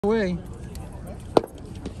Away.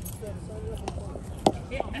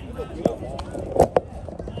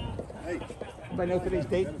 Everybody know today's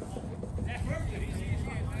date?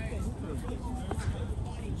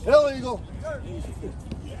 Hill Eagle.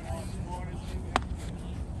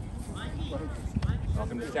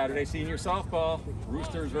 Welcome to Saturday Senior Softball.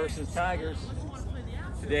 Roosters versus Tigers.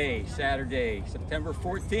 Today, Saturday, September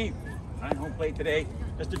 14th. On home plate today,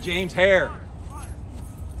 Mr. James Hare.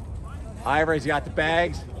 Ivory's got the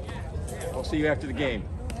bags. We'll see you after the game.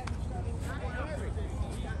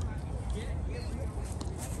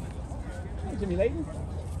 Jimmy Layton?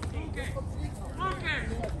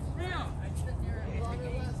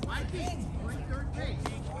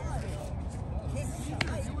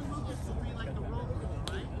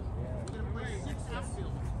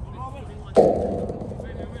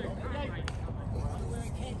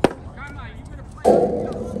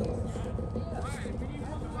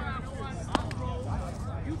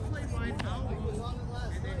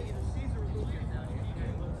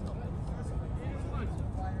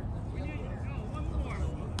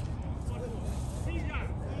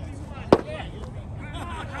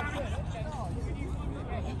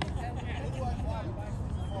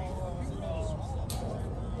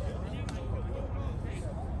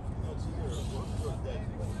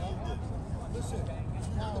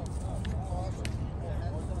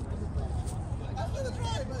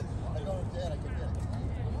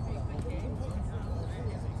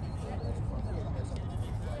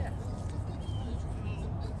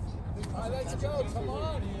 Let's go, come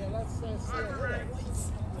on here, let's see it.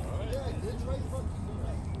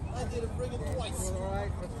 I did it, bring it twice.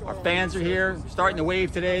 Our fans are here, starting the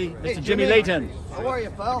wave today. Mr. Jimmy Layton. How are you,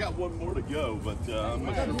 pal? I got one more to go, but I'm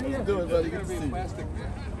not sure. How you doing, buddy? Good to see you.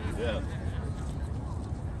 Yeah.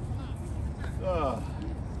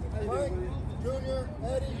 Mike, Junior,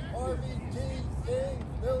 Eddie, Harvey, G, King,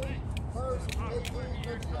 Billy, First, 18,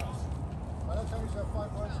 50. By that time we should have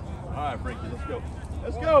 5 points. All right, Frankie, let's go.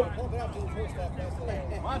 Let's go.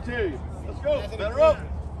 Come on, T. Let's go. Better up.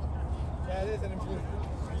 Yeah, it is an improvement.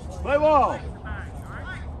 Play ball.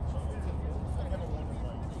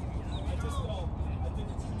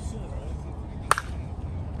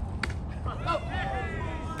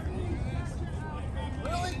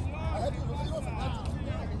 Really? I had you really off and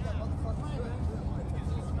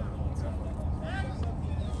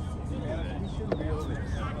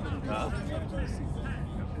Huh?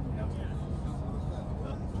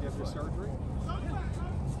 After surgery?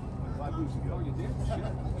 5 weeks ago. Oh, you did?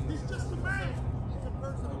 He's just a man.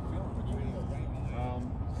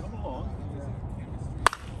 Come along.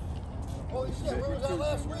 Holy shit, where was that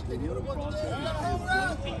last week? They would have won the game. We got a home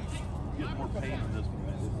run. Get more pain in this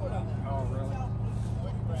one. Oh, really?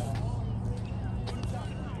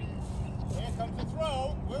 Here comes the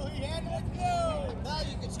throw. Will he handle it? No. Now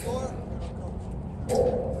you can score.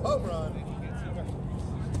 Home run.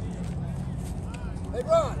 Hey,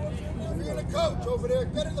 Ron, if you're gonna coach over there,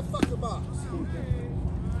 get in the fucking box.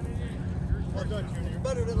 Well done, Junior.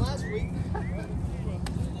 Better than last week.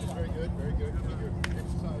 Very good, very good.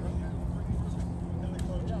 Exercise.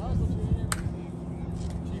 Yeah, hustle, Junior.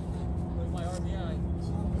 Chief, my RBI.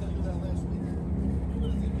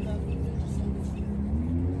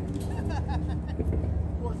 Of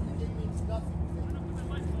course, the game means nothing.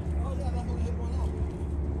 Oh, yeah, that's only hit one out.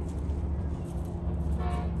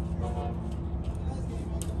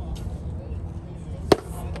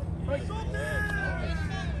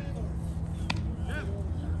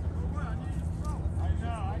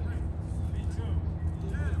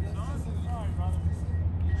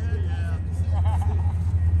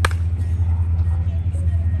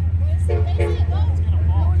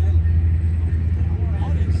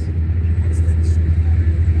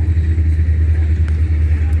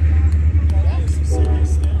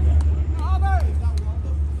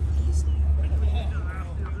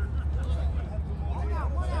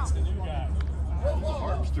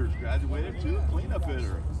 Harvesters graduated too. Cleanup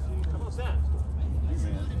hitter. How about that? Hey,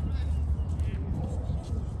 man.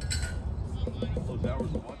 Those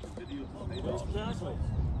hours of watching videos on Naval. Exactly.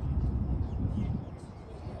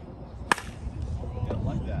 Yeah,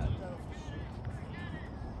 like that.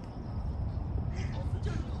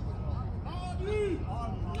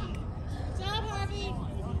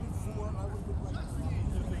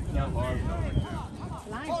 Now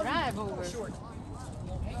Line drive over.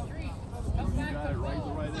 You got it right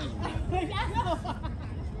the right angle.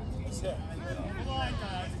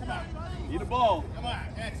 Need a ball. Come on,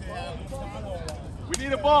 that's it. We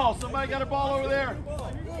need a ball. Somebody got a ball over there.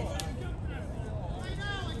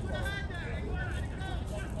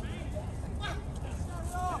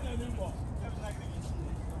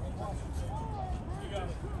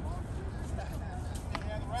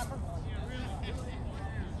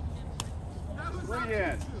 Three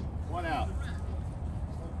in, one out.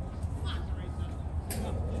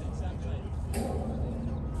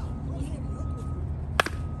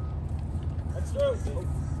 Let's go.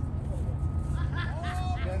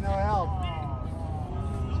 Got no help.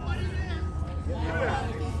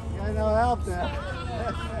 Got no help there.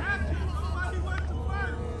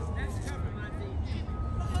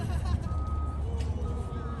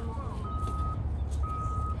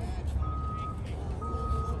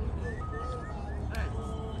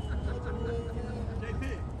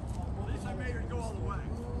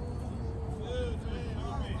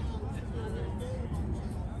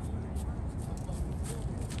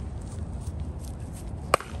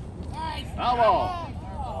 Foul ball.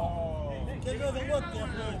 Get another look there,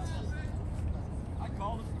 Bruce. I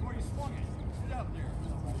called it before you swung it. Get out there.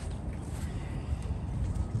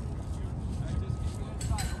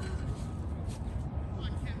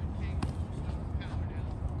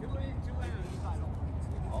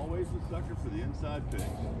 Always the sucker for the inside pitch.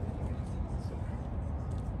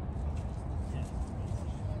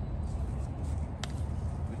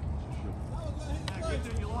 Good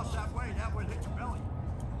thing you lost that weight. That would hit your belly.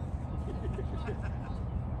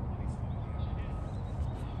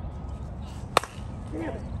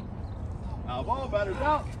 Foul ball, batter's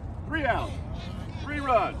out. 3 out. 3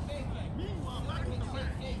 runs.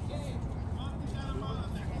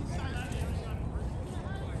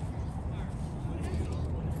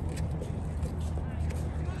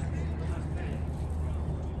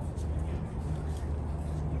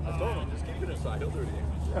 I told him, just keep it inside. He'll do it again.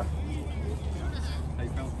 Yeah. How you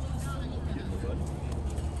feeling? Getting the bud.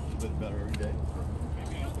 A bit better every day.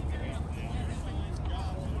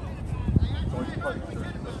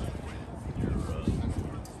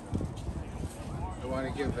 I want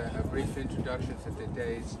to give a brief introduction to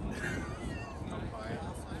today's umpire.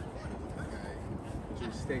 Okay.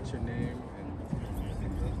 Just state your name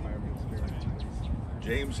and your umpiring experience, please.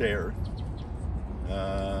 James Hare,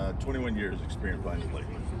 21 years experience behind the plate.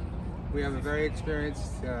 We have a very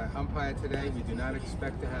experienced umpire today. We do not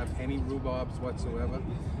expect to have any rhubarbs whatsoever.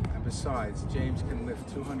 And besides, James can lift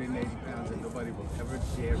 280 pounds and nobody will ever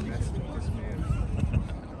dare mess with this man.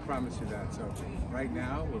 I promise you that. So right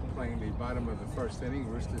now, we're playing the bottom of the first inning.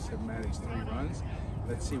 Roosters have managed 3 runs.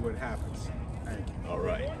 Let's see what happens. Thank you. All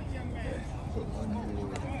right.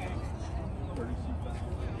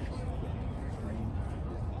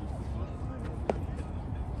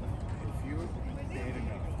 If you dare to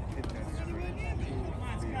go, hit that screen.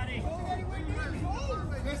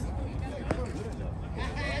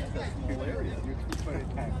 You can put it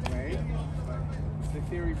that way, but the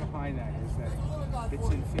theory behind that is that it's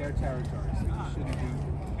in fair territory, so you shouldn't be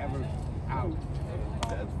ever out.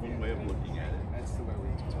 That's one way of looking at it. That's the way we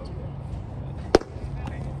do it.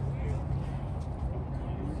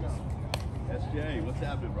 SJ, what's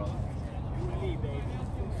happening, brother?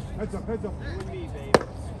 Heads up, heads up.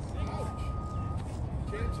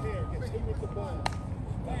 James Hare gets hit with the ball.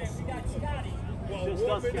 Well, Just us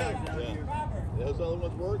warming guys up. down here. Those other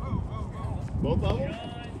ones work? Both of them?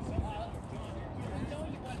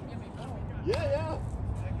 Yeah.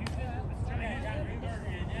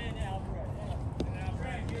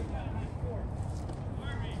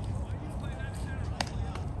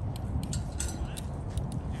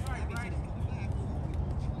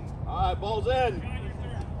 All right, ball's in.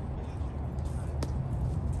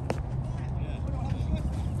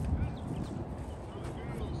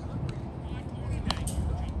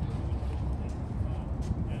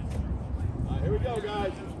 All right, here we go,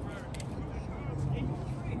 guys.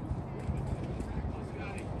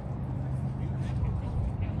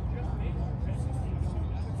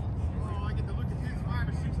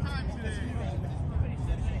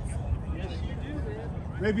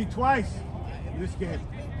 Maybe twice in this game.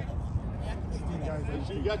 Make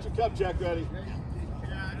sure you got your cup check ready.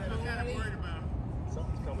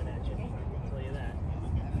 Something's coming at you. I'll tell you that.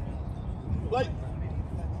 Play.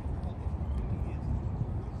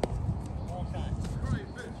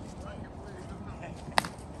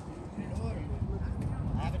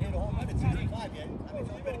 I haven't hit a home run at 65 yet. I mean, it's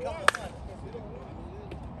only been a couple of months.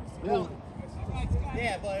 Well,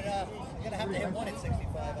 yeah, but you're going to have to hit one at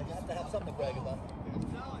 65. I have to have something to brag about.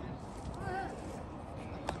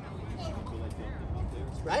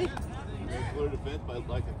 Right? They cleared the fence by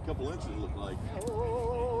like a couple inches, it looked like.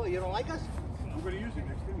 Oh, you don't like us? We're going to use it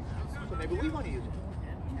next inning. So maybe we want to use it.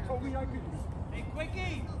 Oh, we are good. Hey,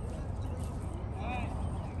 Quickie! I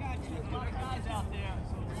got you. A lot of guys out there.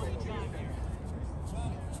 So one time here.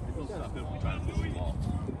 It don't stop him from trying to push the ball.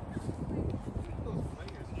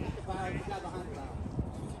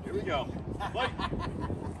 Here we go. Fight.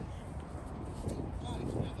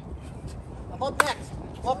 I'm up next.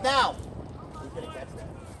 I'm up now. He's gonna catch that.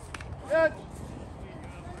 Good.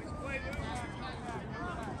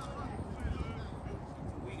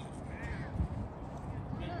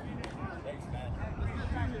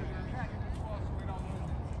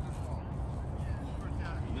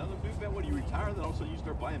 Another big bet when you retire, then also you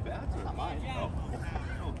start buying bats? Or? Not mine. Oh.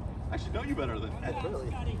 Oh. I should know you better than that. Really?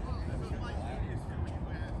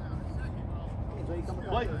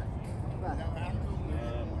 Play.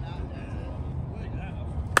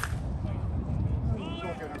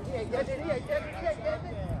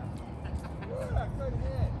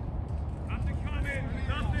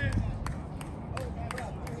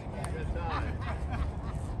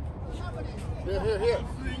 Here.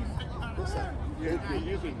 Listen. Thank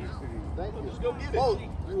you. Thank you. Let's go get it. Oh,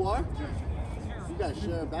 you are? You guys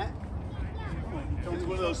share a bat? It's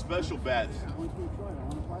one of those special bats.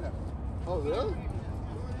 Oh, really?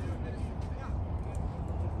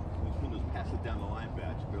 It's one of those pass it down the line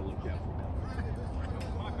bats. You better look out for.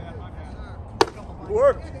 Good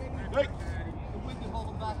work. Hey.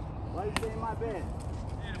 Why are you staying in my bed?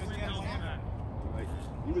 Right.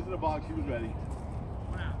 He was in the box. He was ready.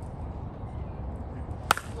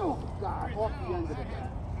 Oh, God. Off the end of the bat.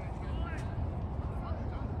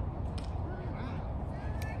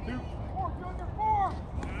 2.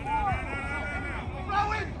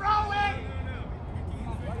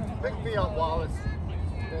 Pick me up, Wallace.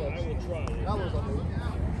 I will try. That was amazing.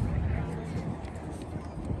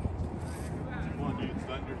 Come on, dude.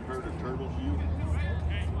 Thunder, Bird, or Turtle for you.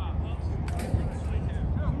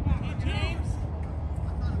 James.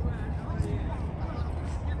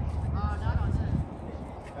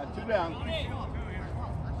 Got 2 down.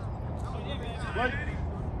 Right.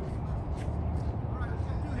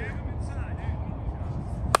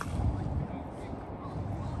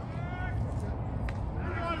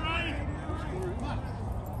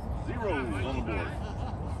 Zeros on the board.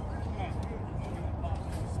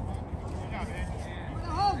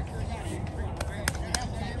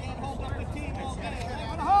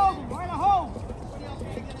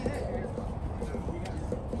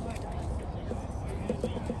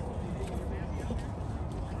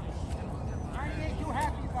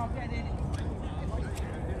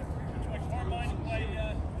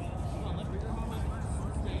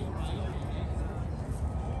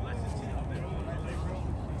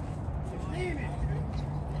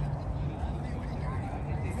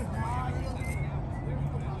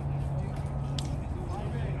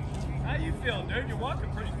 How you feeling, dude? You're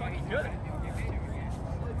walking pretty fucking good.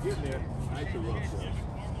 Getting there. Nice and rough.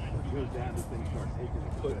 It goes down, this thing starts taking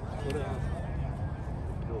it. Put it on.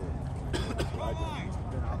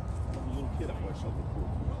 I'm a little kid, I watched something cool.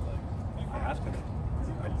 I asked him.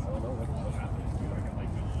 I don't know what happened.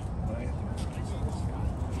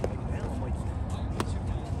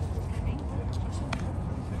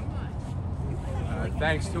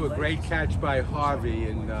 Thanks to a great catch by Harvey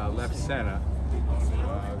in left center,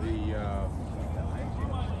 the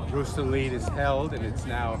Rooster lead is held, and it's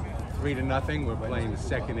now 3-0. We're playing the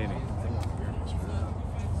second inning.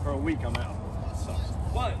 For a week, I'm out. It sucks.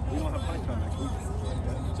 What? We don't have fight time next week.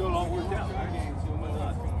 So it all worked out.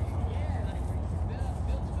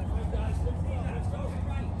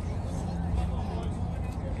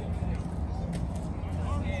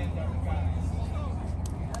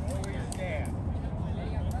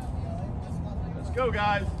 Let's go,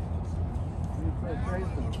 guys. All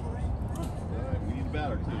right, we need a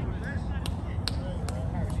batter, too.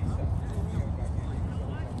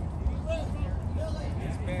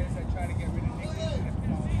 As bad as I try to get rid of Nick,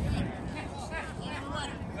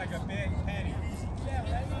 it's like a big penny.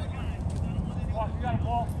 Walk, you got a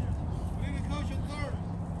ball.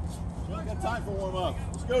 We only got time for warm up.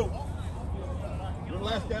 Let's go. You're the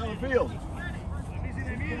last guy on the field.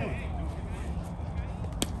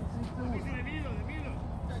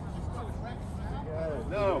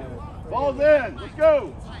 No. Ball's in. Let's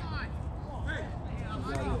go.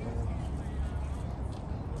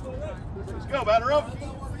 Let's go, batter up.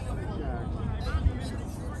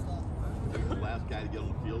 The last guy to get on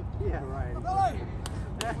the field. Yeah, right.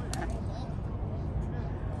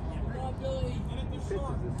 Pitches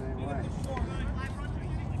the same way.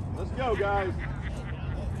 Let's go, guys.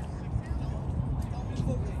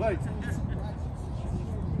 Play.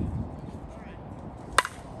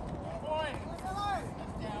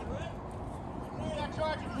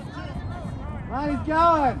 Ronnie's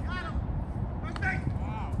going.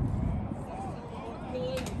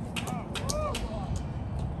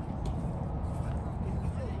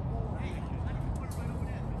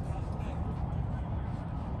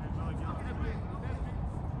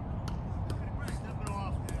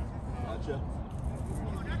 you.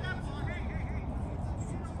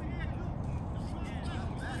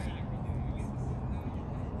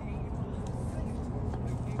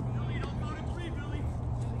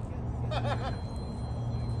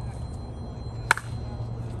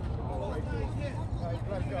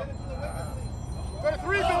 Go to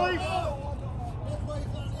 3, Billy!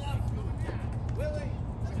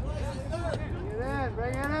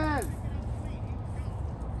 Bring it in.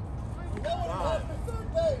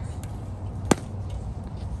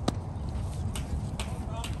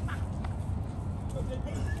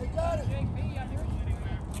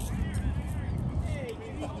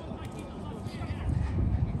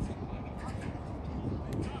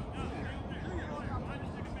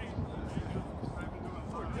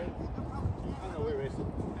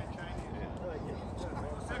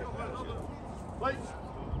 Wait.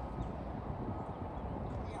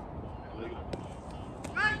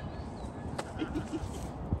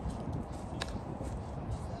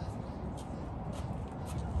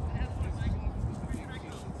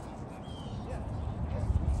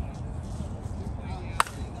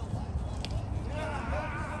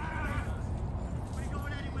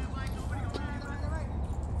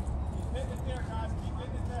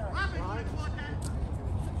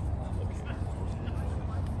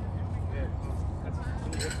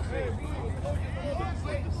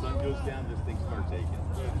 The sun goes down, this thing starts aching.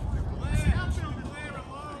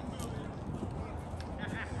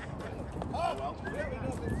 Oh, well.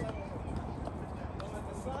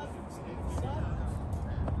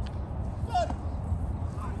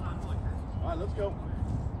 All right, let's go.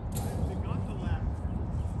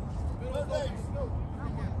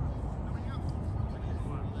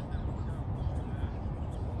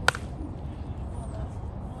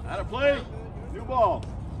 Out of play. New ball.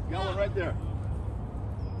 Got one right there.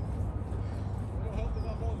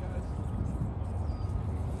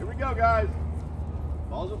 Here we go, guys.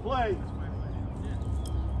 Ball's in play.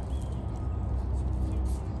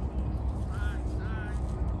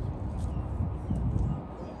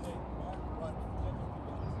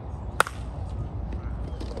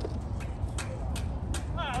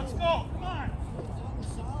 Let's go. Come on.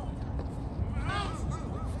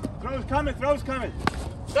 Throw's coming, throw's coming.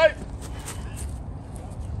 Safe.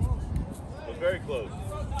 Was very close.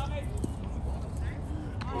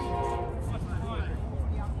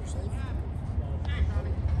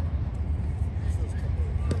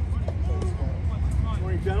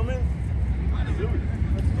 20 gentlemen. Let's do it.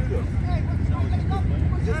 Let's do this.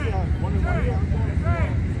 Is this one and one?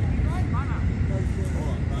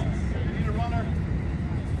 Hold on. You need a runner?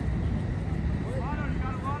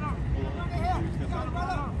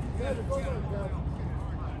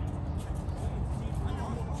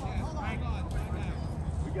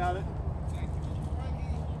 We got it.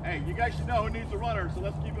 Hey, you guys should know who needs a runner, so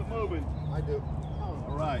let's keep it moving. I do.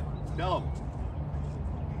 All right, tell them.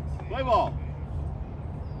 Play ball.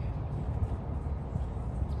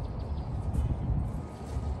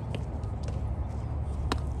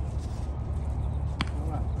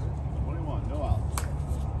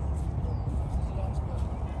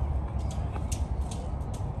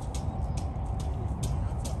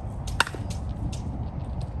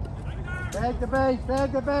 Bag the base,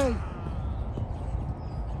 bag the base.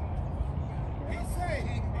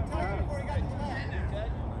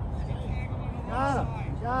 Got him,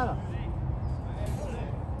 got him.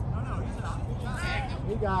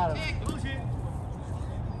 He got him.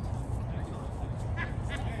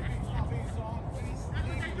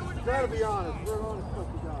 Gotta be honest. We're honest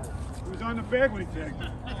fucking guys. He was on the bag when he tagged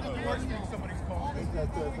him. Somebody's called.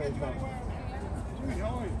 That's the face off.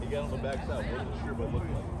 He got on the backside. Wasn't sure what it looked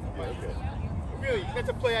like. Yeah, okay. Really, that's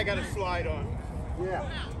a play I gotta slide on. Yeah.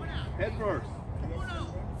 Head first.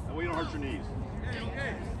 That way you don't hurt your knees.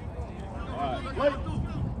 All right, play.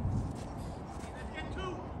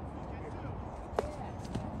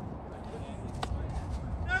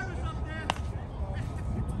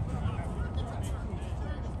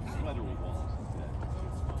 Leathery balls.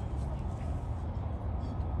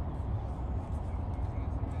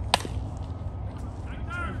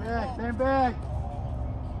 Back, stand back.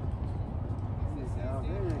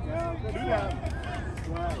 There you go. Good Two job.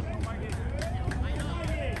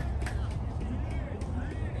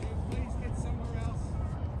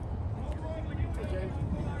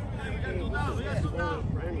 down.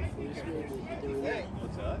 Right.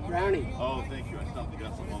 What's that? Brownie. Oh, thank you. I stopped to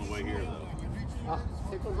get something on the way here, though.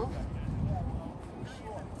 Take one home.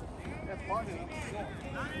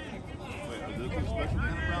 Wait, are those two special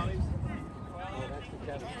kind of brownies? Oh, that's the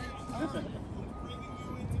Kevin.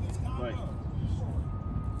 Right.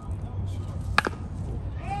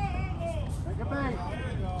 Take a bang.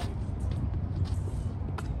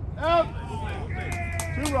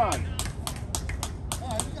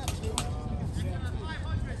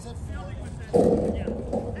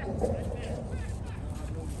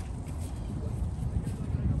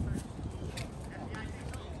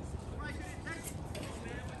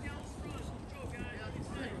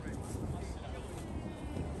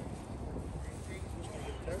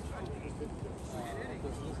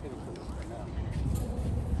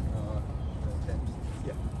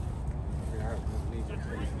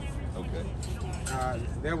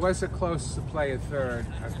 There was a close play at third,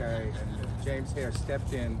 okay, and James Hare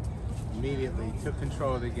stepped in immediately, took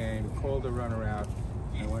control of the game, called the runner out,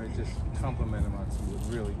 and I want to just compliment him on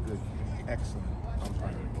some really good, excellent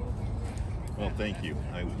umpiring. Well, thank you.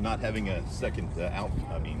 Not having a second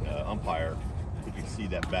umpire who can see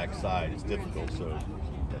that backside is difficult. So,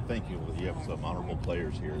 thank you. You have some honorable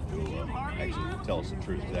players here who actually tell us the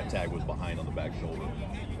truth. That tag was behind on the back shoulder.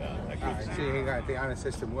 See, he got the honor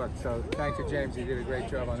system worked. So, thank you, James. You did a great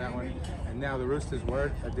job on that one. And now the Roosters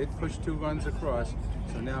did push 2 runs across.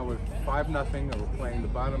 So now we're 5-0, and we're playing the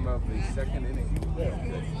bottom of the second inning.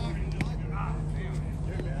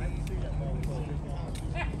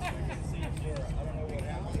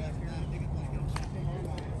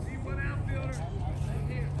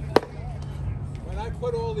 When I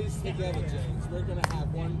put all these together, James, we're going to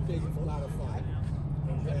have one big 4-out-of-5.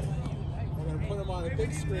 Okay? We're going to put them on a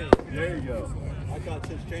big screen. There you go. I thought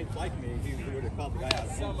since James liked me, he would have called the guy out.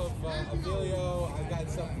 Some of Emilio. I got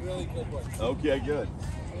some really good ones. Okay, good.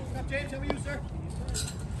 James, how are you, sir?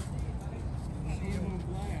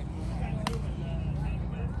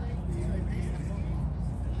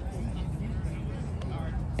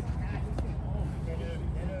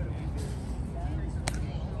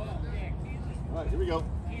 All right, here we go.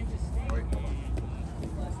 Wait, hold on.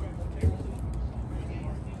 All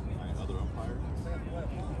right, other umpire.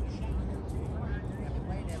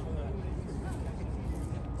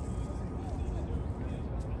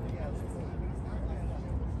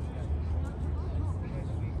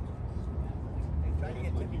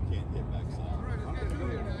 Like you can't hit backside.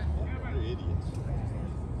 They're idiots.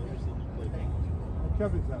 Never seen you play that.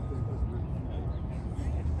 Kevin's out there.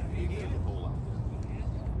 You get the hole out there.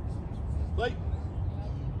 Blake.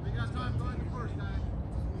 We got time going to first, guys.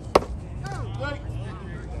 Blake.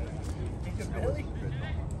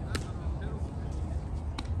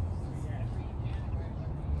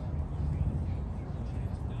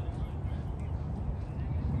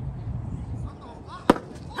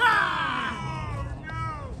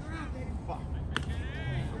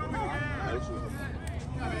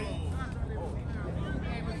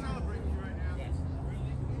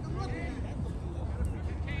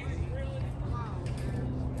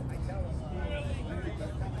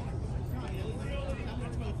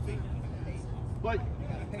 Blake.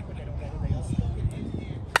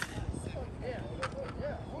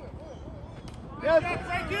 Yes.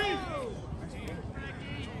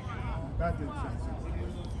 That didn't sound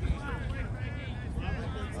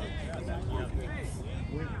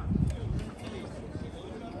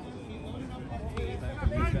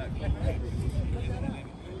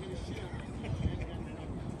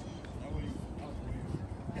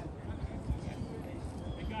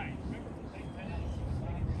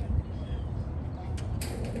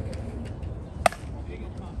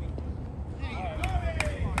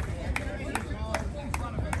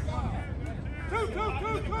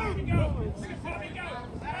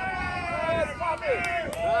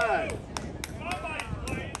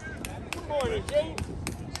Good morning, James.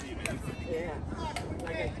 Yeah,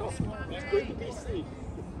 like I told you, it's good to be seen.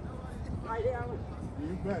 Right, Alan?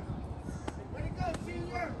 You bet. Way to go,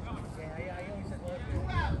 senior! Yeah, I always said, 2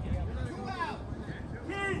 out! 2 out!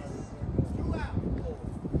 2 out!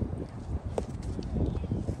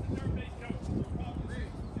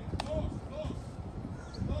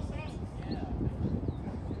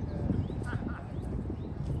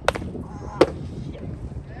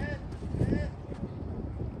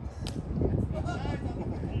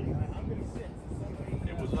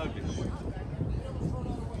 It was ugly.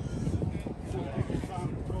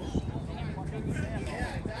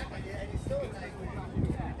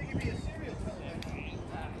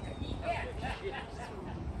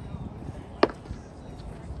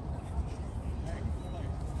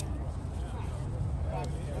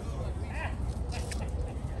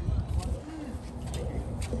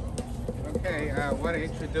 Okay, I want to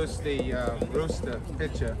introduce the Rooster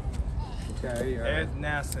pitcher. Okay, Ed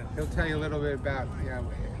Nasson. he'll tell you a little bit about the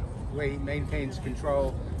way he maintains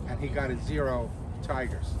control, and he got a 0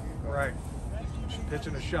 Tigers. Right.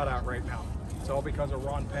 Pitching a shutout right now. It's all because of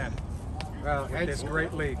Ron Penn. Well, With this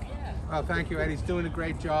great league. Well, thank you, Ed. He's doing a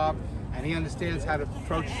great job, and he understands how to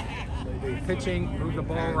approach the pitching. Move the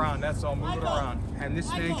ball around. That's all. Move it around. And this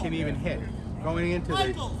man can even hit. Going into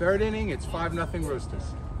the 3rd inning, it's 5-0 Roosters.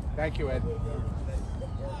 Thank you, Ed.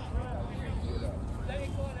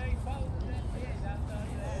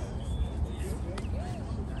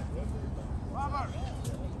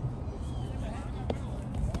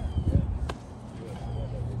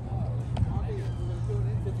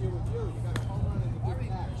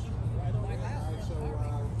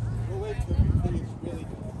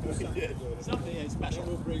 He did. Something special.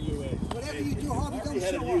 We'll bring you in. Whatever you do, Harvey, You don't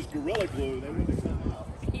had to show use up. Gorilla Glue. They wouldn't have come out.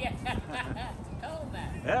 Yeah. Tell him that.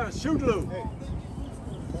 Yeah, it was shoe glue.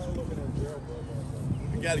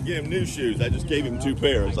 I got to get him new shoes. I just gave him 2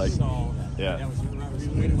 pairs. Like, yeah. That was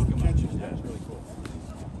really cool. Yeah, it's really cool.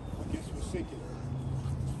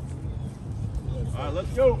 All right, let's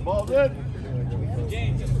go. Ball's in.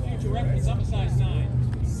 James, just for future reference, I'm a size 9.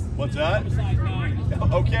 What's that? I'm a size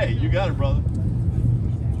 9. Okay, you got it, brother.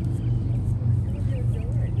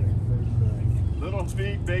 Little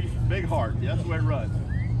feet, big heart. That's the way it runs.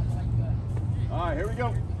 All right, here we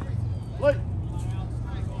go. Play.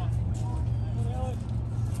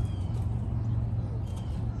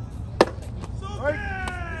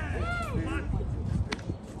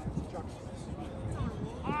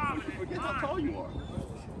 Forget how tall you are.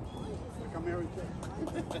 Come here and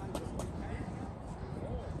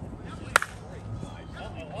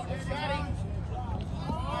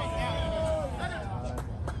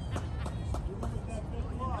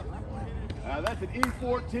That's an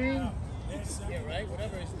E14. Yeah, right?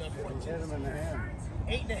 Whatever his number is.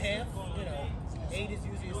 8.5. You know, 8 is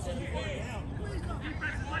usually a 7.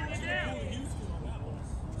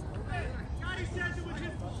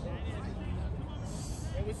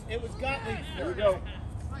 It was Gottlieb. Here we go.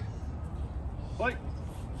 Play.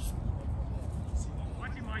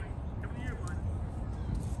 Watch you, Mike. Come to you, bud.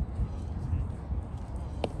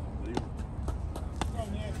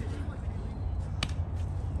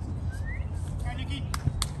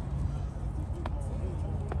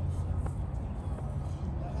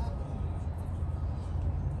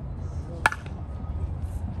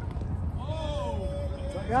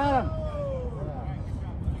 got him.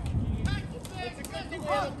 It's a good thing we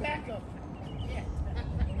have a backup.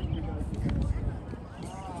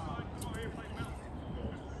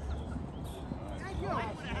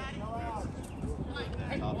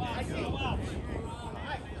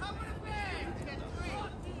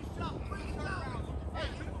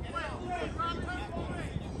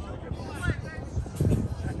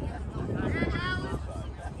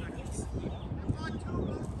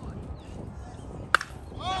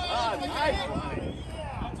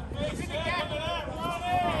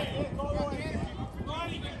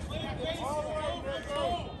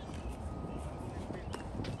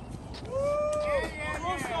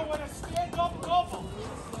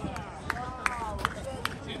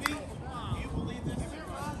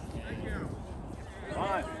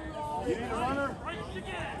 You need a runner?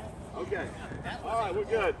 Okay. All right, we're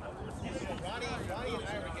good. Ronnie and I were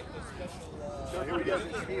getting this special So here we go.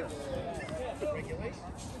 regulation.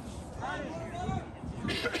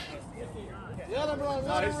 Let him run, No,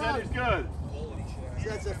 let he him said run. he's good.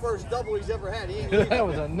 That's the first double he's ever had. He ain't leaving. That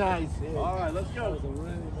was a nice hit. All right, let's go.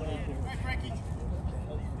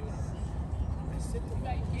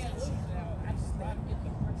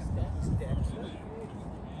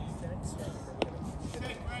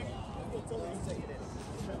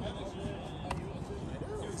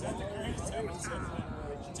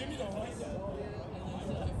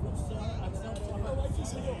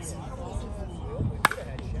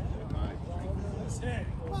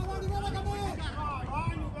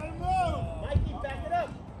 Mikey, back it up.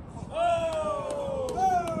 Oh.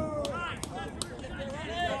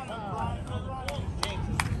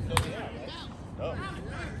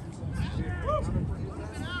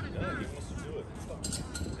 Yeah, he wants to do it.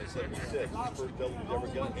 They said he's sick. First double he's ever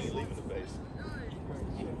got. He ain't leaving the base.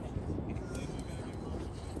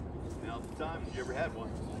 Now's the time if you ever had one.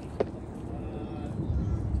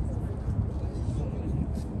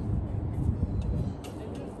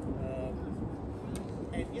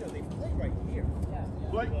 And you know, they play right here.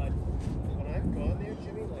 Play. But when I've gone there,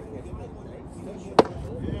 Jimmy, like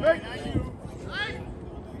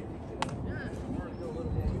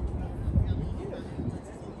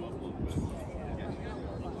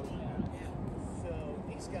so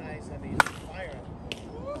these guys, I mean, fire up.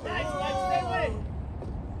 Nice, stay with it.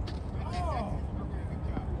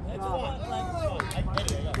 That's fun. I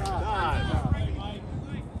get it.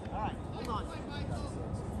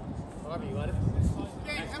 Harvey, you want it?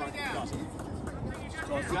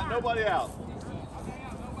 So he's got nobody out.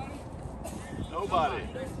 Nobody.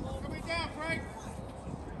 Coming down, Frank.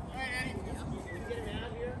 Hey, Eddie. Get him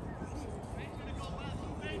out here.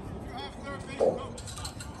 You have third base coach.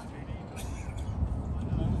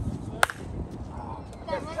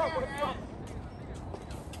 Come on, run down.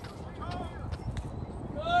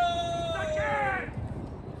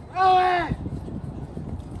 Owen!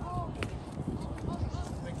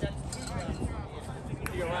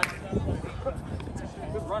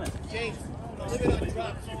 Good running. James, limit on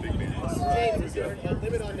drops. Big man. James, is there a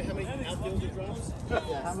limit on how many outfielder drops?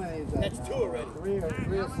 Yeah, how many is that? That's 2 already. Three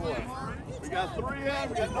or 4. We got 3 in,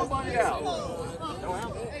 we got nobody out.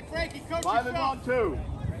 Hey, Frankie, coach 5 is on 2.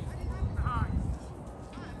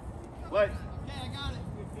 Play. Okay, I got it.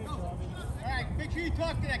 Go. All right, make sure you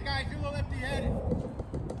talk to that guy. You're a little empty-headed.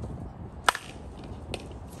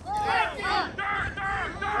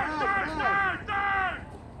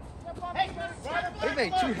 They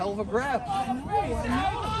made 2 hell of a grab. Oh,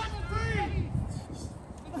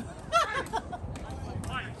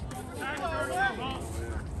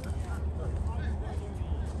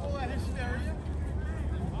 that hysteria.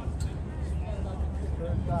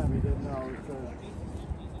 First time we didn't know.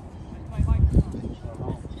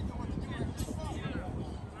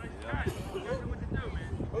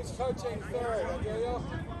 Who's coaching third? Yo-Yo?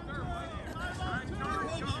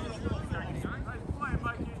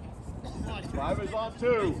 5 is on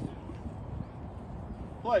 2.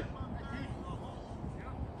 Play.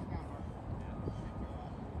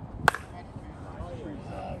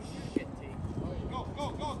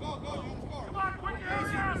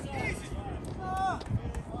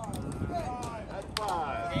 That's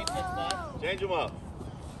 5. Change them up.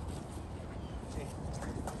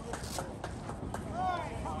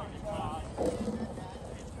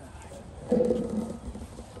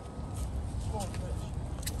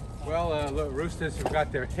 Well, look, Roosters have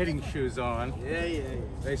got their hitting shoes on. Yeah.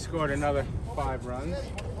 They scored another 5 runs.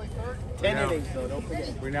 10 Now- innings, though, don't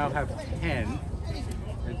forget. We now have 10.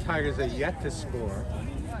 The Tigers are yet to score.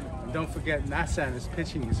 And don't forget, Nassan is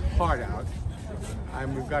pitching his heart out.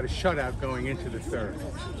 And we've got a shutout going into the 3rd.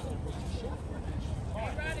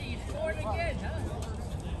 Alrighty, you scored again, huh?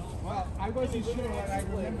 Well, I wasn't sure that I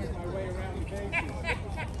remembered my way around the bases.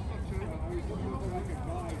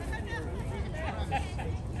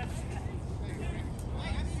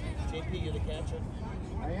 JP, you're the catcher?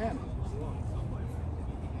 I am.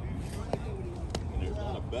 There's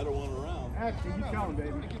not a better one around. Actually, you tell him,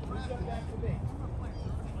 baby.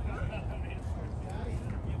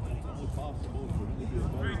 It's possible for him to do a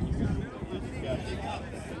better job. This guy's got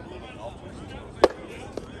living offense.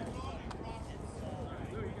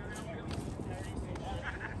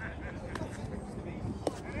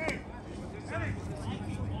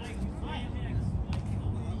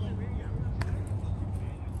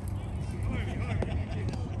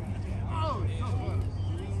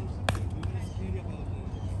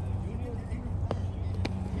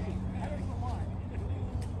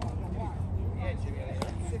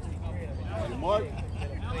 Mark.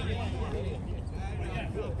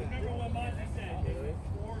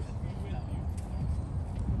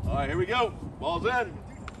 All right, here we go. Ball's in.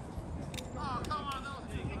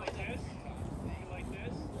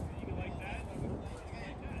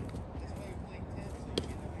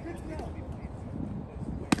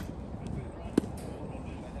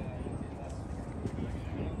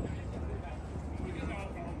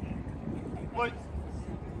 Wait.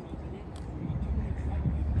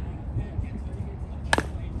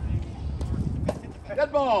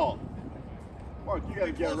 Dead ball. Mark, you got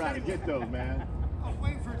to get around and get those, man. I was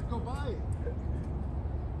waiting for it to go by.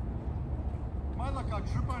 My luck, I'll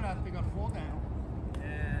trip on that thing, I'll fall down.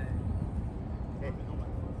 Hey,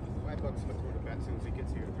 my buck's going to throw the bat as soon as he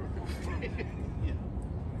gets here.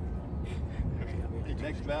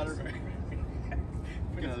 Next batter.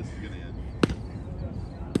 You know this is going to end.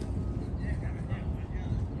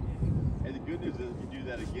 Hey, the good news is if you do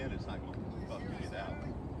that again, it's not going to fucking get out.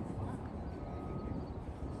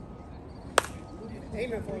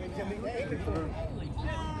 Aiming for him, Jimmy. Aiming for him. I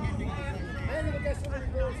ain't even got so many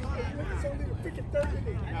girls. It's only the freaking 3rd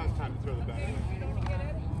inning. Now it's time to throw the bat.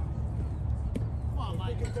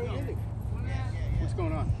 Freaking 3rd inning. What's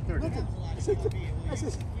going on? 3rd. Listen, I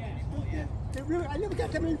said, they really, I never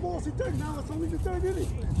got that many balls in 3rd. Now it's only the 3rd inning.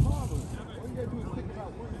 It's horrible. All you got to do is think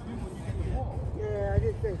about what you do when you get the ball. Yeah, I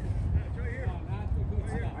didn't think.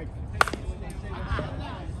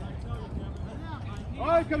 All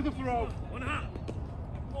right, comes the throw. One hop.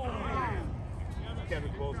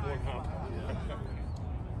 Kevin Close, 1 hop.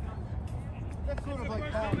 That's sort of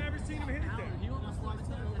like I've never seen him hit it there.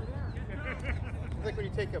 It's like when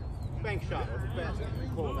you take a bank shot or a basket, you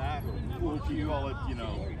pull that. Well, if you call it, you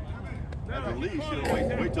know, as a release, you know,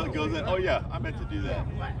 wait till it goes in. Oh, yeah, I meant to do that.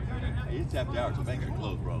 Hey, it's after hours, the banks are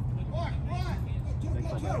closed, bro. They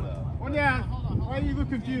call that, One down. Why do you look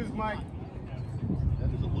confused, Mike? that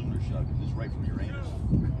is a lunar shot. It's right from Uranus.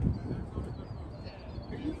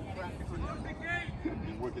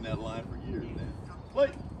 Been working that line for years, man. Play.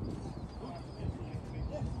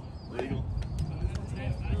 Legal.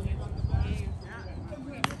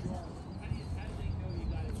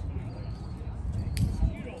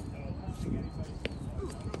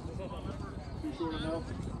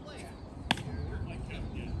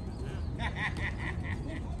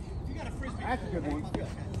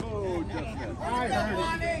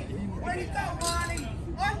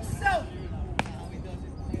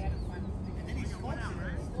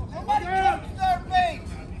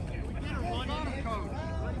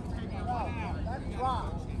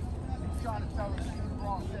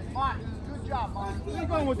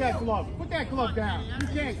 glove. Put that glove down. You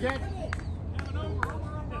can't get.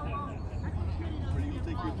 Where do you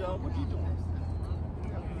take your job? What are you doing?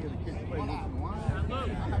 I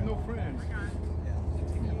have no friends.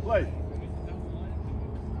 Play.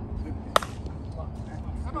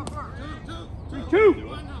 Two.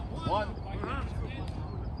 One.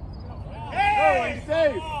 Hey,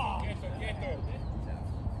 save.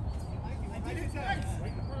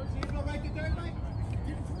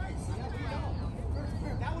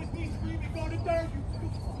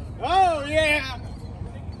 Oh, yeah.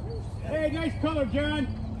 Hey, nice color, John.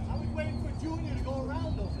 I was waiting for Junior to go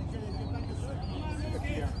around those.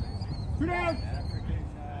 Two down.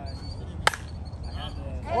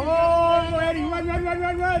 Oh, Eddie,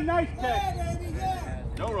 run. Nice catch.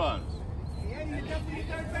 No runs.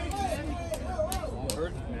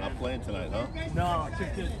 Not playing tonight, huh? No,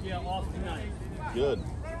 just off tonight. Good.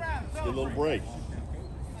 Good little break.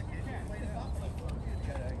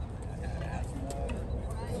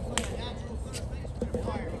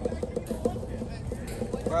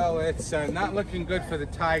 Well, it's not looking good for the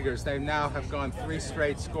Tigers. They now have gone 3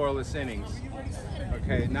 straight scoreless innings.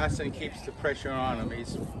 Okay, Nassan keeps the pressure on him.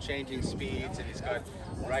 He's changing speeds, and he's got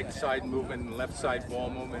right side movement and left side ball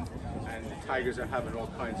movement, and the Tigers are having all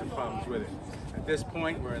kinds of problems with it. At this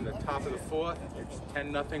point, we're in the top of the 4th. It's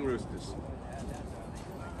 10-0 Roosters.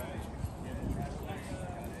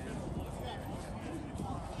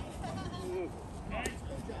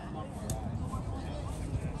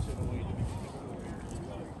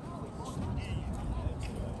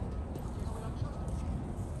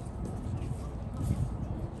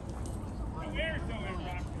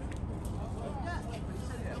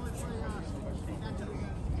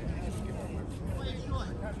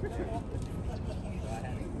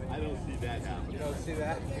 I don't see that happening. You don't see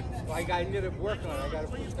that? Well, I need to work on it. I got to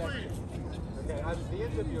protect it. Okay, the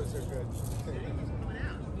interviews are good.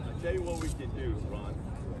 I'll tell you what we can do, Ron.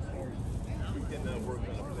 We can work on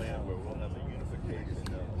a plan where we'll have a unification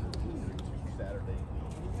Saturday.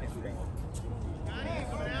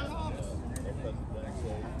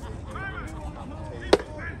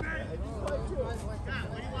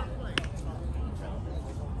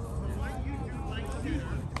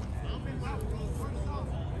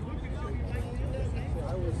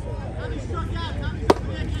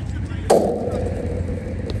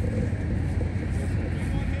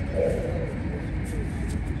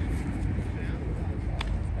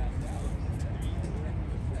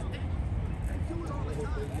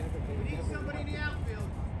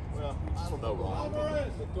 Well, I don't know, Ron.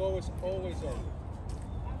 The door was always open.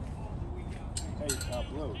 Hey,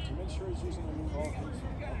 Blue, you make sure he's using the new ball, please.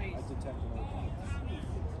 I detected it.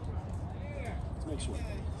 Let's make sure.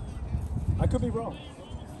 I could be wrong.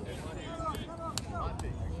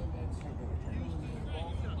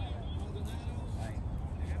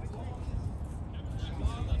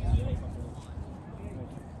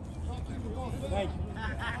 Thank you.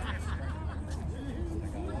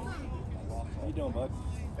 How you doing, bud?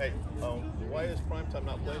 Hey, why is Primetime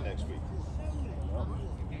not playing next week?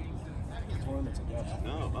 Tournaments, I guess.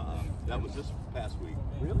 No, that was this past week.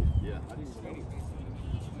 Really? Yeah. I didn't even know.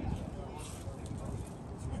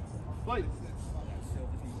 Fight.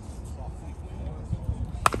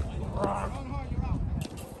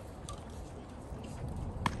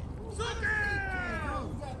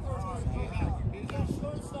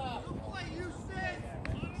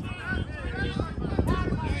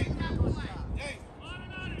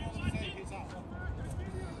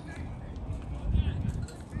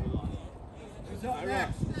 He's up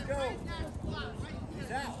next. Let's go.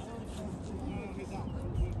 He's out.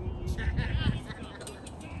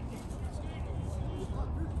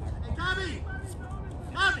 Hey, Tommy!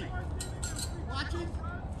 Watching?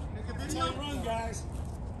 Make a video? Run, guys.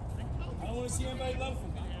 I don't want to see anybody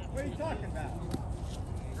loafing. What are you talking about?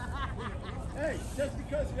 Hey, just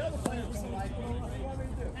because the other players don't like it, what do you want me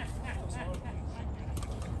to do?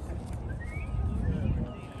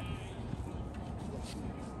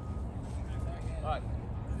 All right.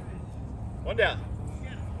 One down.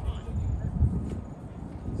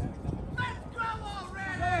 Let's go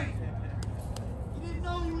already! You didn't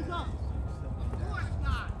know he was up. Of course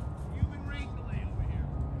not. Human race delay over here.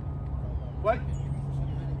 What?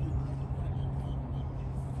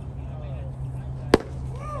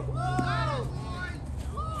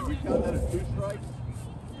 Did we count that as 2 strikes?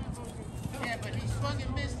 Yeah, but he swung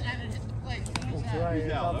and missed and it hit the plate. So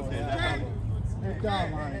he's out. He's out. Okay. That's Good job,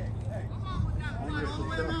 Monty. Come on with that run all the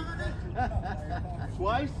way around the net.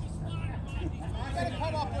 twice? I gotta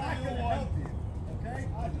come up with you one. Okay?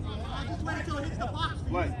 I'll just wait until it hits the box for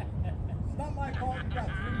you. Wait. It's not my fault. You got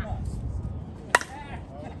 3 months.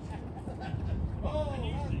 Two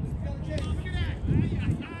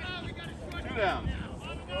down.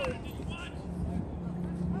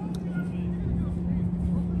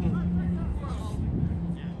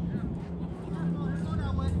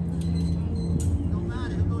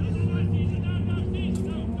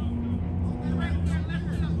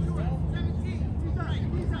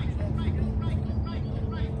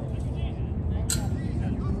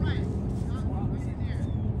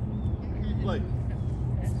 Play.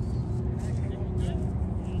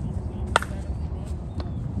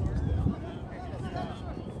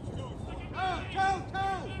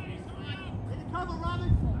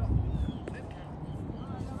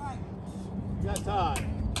 Got time.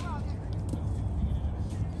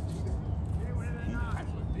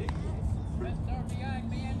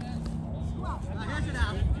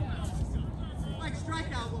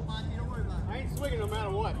 I ain't swinging no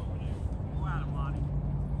matter what.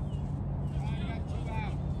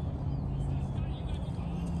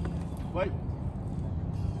 Wait.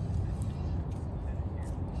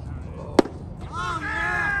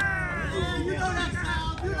 You know that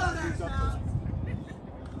sound. You know that sound.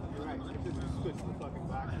 You're right. Just switch the fucking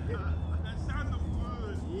back and hit it. That sounded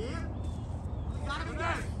good. Yeah. Got it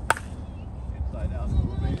again. Inside out.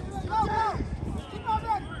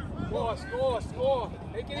 Score.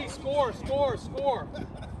 Make it easy. Score.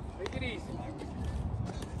 Make it easy.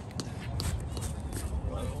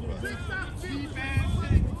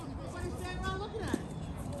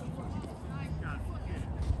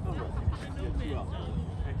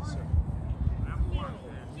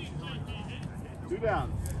 Two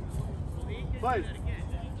down. Play.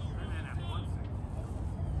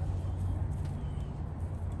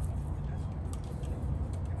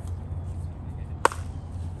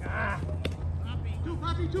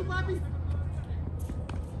 Two puppy.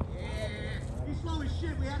 Yeah. He's slow as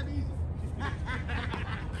shit. We had him easy.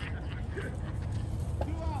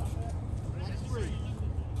 2 out. That's 3.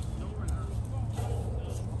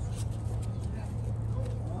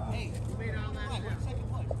 Hey, you made it on that one. Second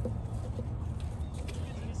place.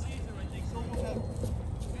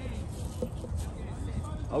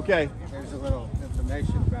 Okay. There's a little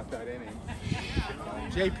information about that inning.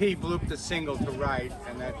 JP blooped a single to right,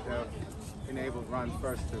 and that enabled run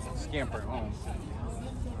first to scamper home.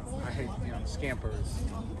 I hate, scamper is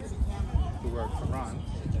the word for run.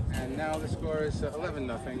 And now the score is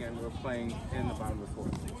 11-0, and we're playing in the bottom of the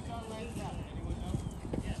fourth.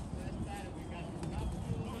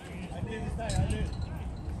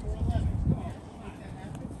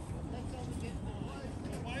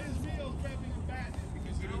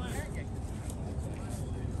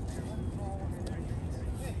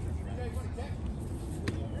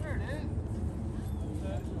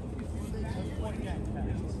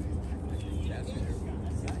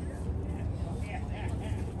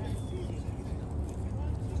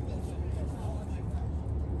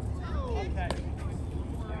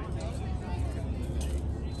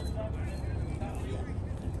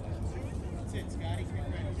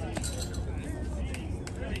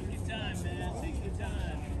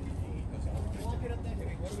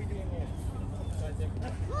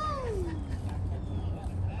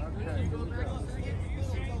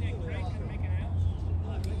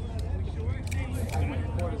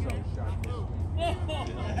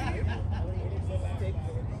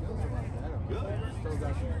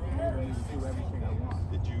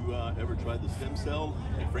 Did you ever try the stem cell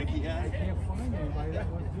that Frankie had? I can't find anybody that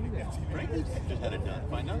wants to do that. Frankie just had it done.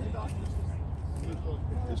 Find out the doctor.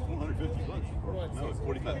 It's $450. No, it's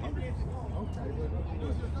 $4,500.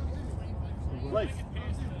 Play.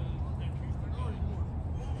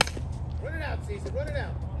 Run it out, Caesar. Run it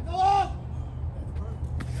out. Go off.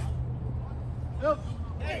 Nope.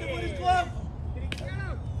 Hey, with his glove.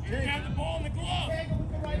 Got the ball in the glove.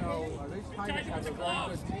 These Tigers have a very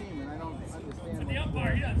good team, and I don't understand The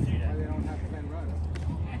umpire, he doesn't see why that. they don't have 10 runs.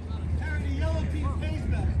 Aaron, the yellow team pays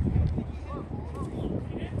better.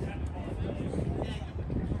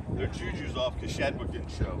 Their juju's off because Shadwick didn't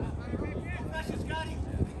show. Pressure, Scotty.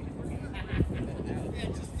 Yeah,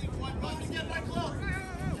 just think one run to get my glove.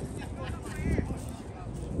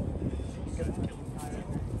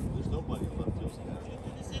 There's nobody on left field.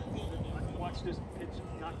 Watch this pitch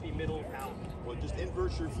not be middle out. Well, just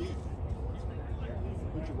invert your feet.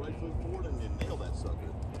 Put your right foot forward and then nail that sucker.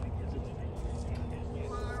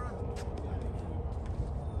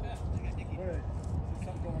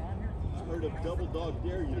 I heard a double dog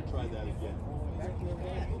dare you to try that again. Hey,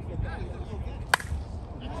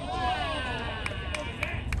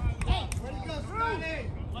 ready to go, Scotty.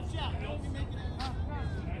 Watch out. Don't be making it.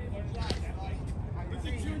 It's a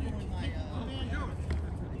junior with my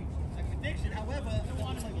prediction. However, I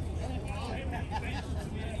want to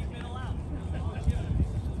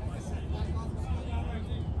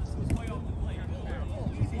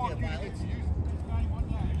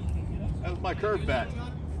my curve bat.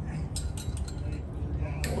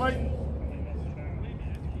 Play.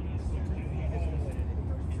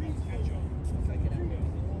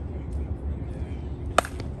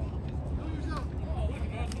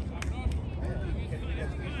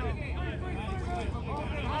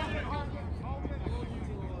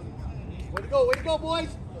 Way to go, boys!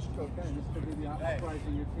 This could be the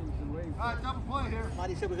uprising your team's been waiting for. All right, double play here.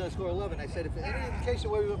 Monty said we're going to score 11. I said, if any indication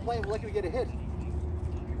of where we've been playing, we're lucky to get a hit.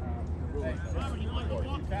 Right, you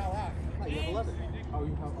have 11. Oh,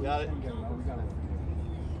 you have Got it. Oh, we got it.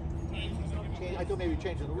 I thought maybe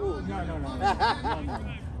changing the rules. No.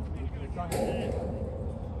 Go ahead.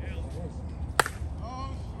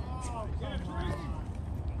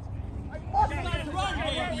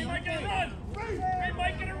 We might get a run. We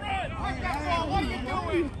might get a run. What are you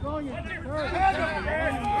doing?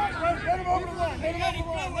 Get him over the line.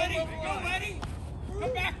 Go, Eddie.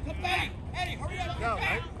 Come back. Eddie, hurry up. Come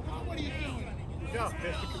back. What are you doing?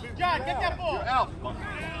 John, get that ball. You're out.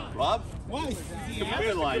 Rob? Why?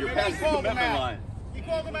 Commitment line. You're past the commitment line. He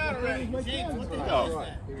called him out already. No. He was out.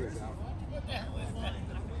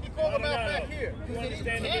 He called him out back here.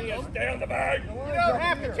 Stay on the bag. You don't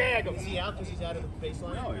have to tag him. Is he out because he's out of the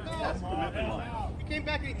baseline? No, he's past the commitment line. He came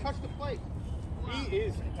back and he touched the plate. He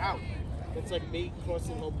is out. It's like me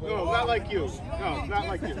crossing the whole plate. No, not like you. No, not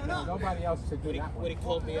like you. Nobody else could do that one. When he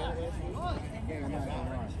called me out last week. Can't imagine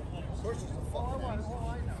why.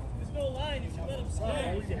 There's no line. You should let him stay.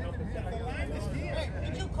 Hey,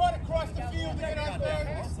 did you cut across the field to get on third?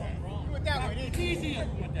 Do it that way. It's easier.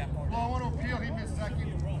 Ball went upfield. He missed second.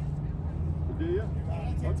 Do you?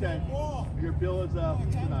 Okay. Your bill is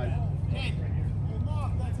tonight. Hey,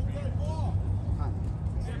 Mark, that's a dead ball.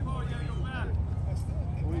 Dead ball, you gotta go back.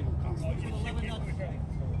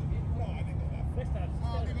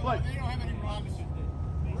 What? They don't have any Robinson.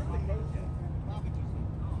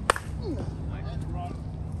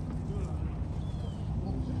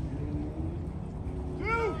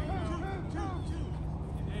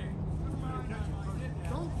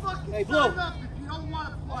 Don't fucking sign up if you don't want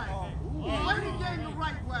to play. Play the game the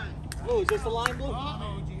right way. Blue, is this the line, Blue?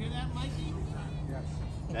 Uh-oh, did you hear that, Mikey? Yes.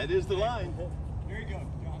 That is the line. There you go.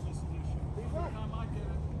 John, listen to this.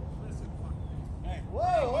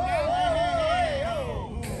 Whoa, hey,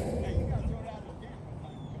 Hey, you gotta throw it out the game.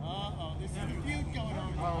 Uh-oh, this is a feud going on.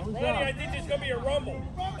 Who's Randy, up? I think there's gonna be a rumble.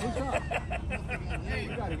 Who's up?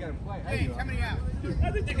 You gotta get him play. Hey, how many out?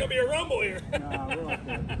 I think there's gonna be a rumble here. No, we're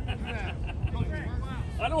okay.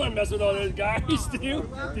 I don't want to mess with all those guys. Do you?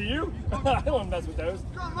 Do you? I don't want to mess with those.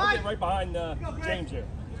 I'll get right behind James here.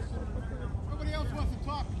 Nobody else wants to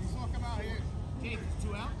talk. You saw come out here. James, it's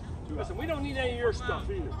 2 out? Listen, we don't need any of your stuff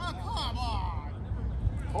either. Oh, come on.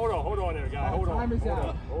 Hold on there, guy. Hold on. Time is Hold out.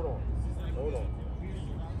 on. Hold on.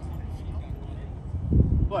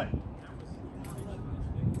 What?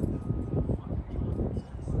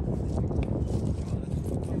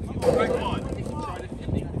 Come on.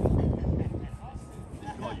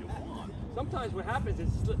 Sometimes what happens is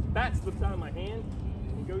bat slips out of my hand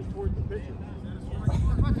and goes towards the pitcher.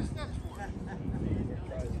 What's the steps for?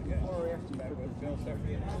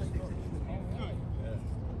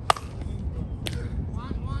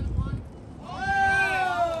 One.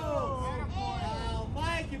 Oh,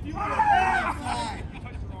 Mike, if you were side.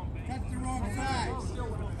 That's the wrong side.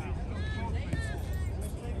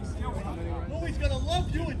 Louie's gonna love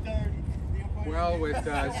you at third. Well, with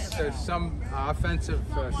some offensive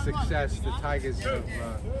success, the Tigers have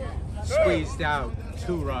squeezed out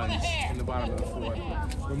 2 runs in the bottom of the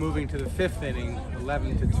 4th. We're moving to the 5th inning,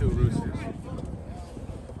 11-2 Roosters.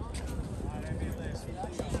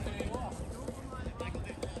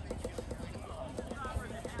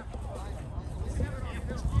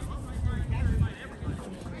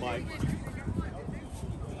 Mike.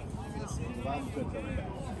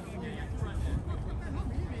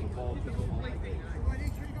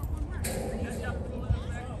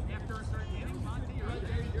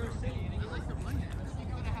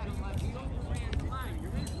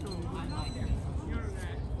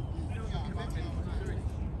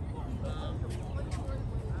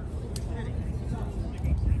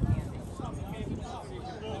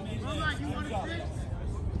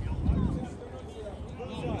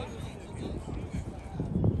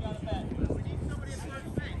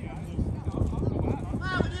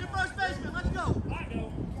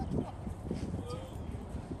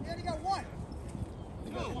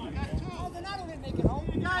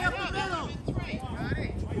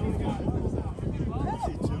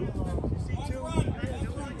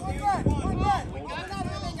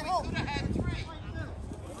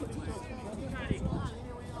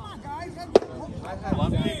 Well,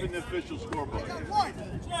 I'm keeping the official scoreboard.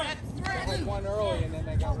 one early and then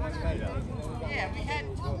they got one late. Yeah, we had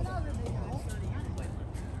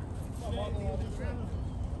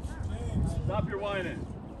Stop your whining.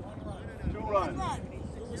 2 runs.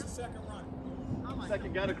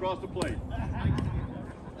 Second got across the plate.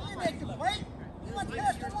 You make the plate. You went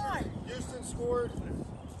past the line. Houston scored.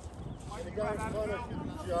 And the guy in front of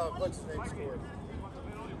what's his name scored.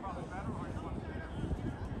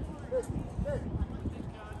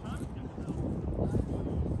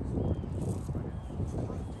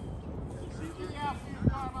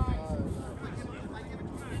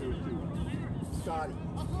 Scotty.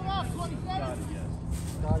 Scotty, yes.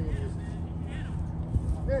 Scotty and Houston.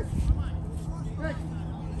 Nick. Nick.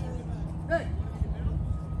 Nick.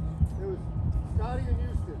 It was Scotty and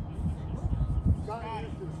Houston. Scotty and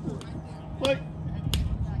Houston scored. Play.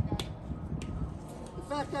 The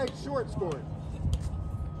fat guy short scored.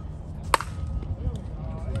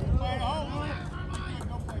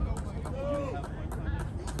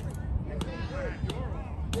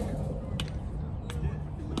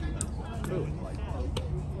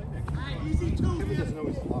 Timmy doesn't know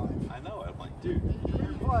he's alive. I know. I'm like, dude.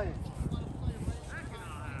 Who's playing?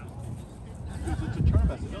 It's a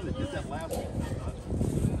tournament. I said, no, they did that last week.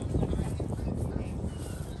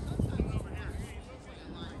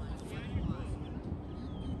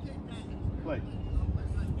 Play.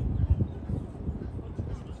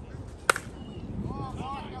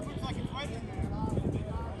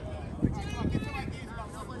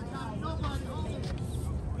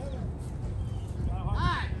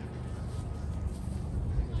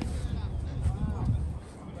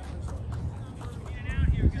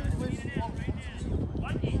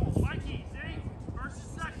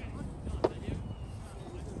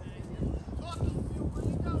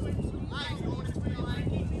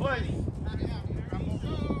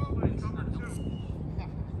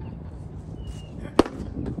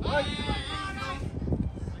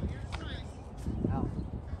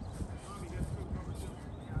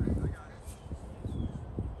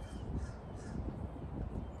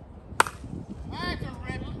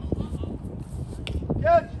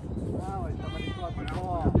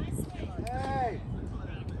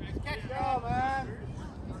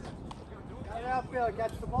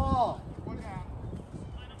 Catch the ball.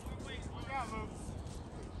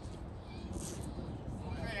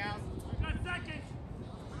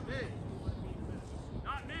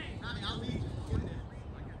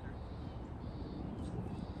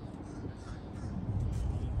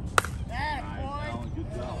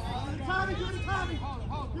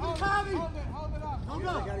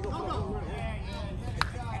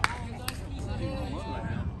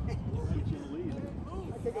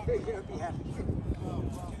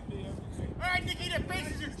 Alright, Nicky, the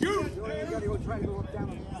bases are you!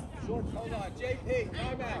 Hold on, JP,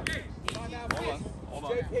 time out. Time out, please. Hold on.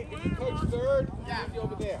 JP, can you coach third? Yeah. Move you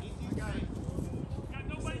over there. Got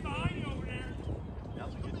nobody behind you over there.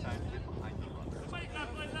 Now's a good time to get behind the runner. Somebody got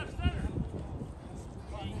to play left center.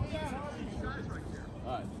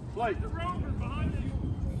 All right. Play. The rover behind the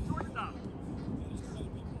shortstop.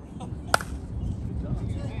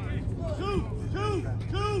 Two!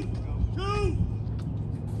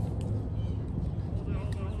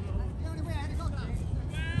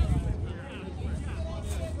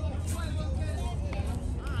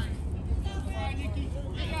 Alright, Nicky,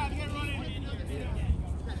 get out, get running.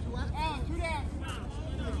 Alan, 2 down.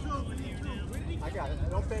 I got it.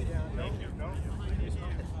 Don't bend down.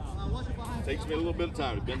 Takes me a little bit of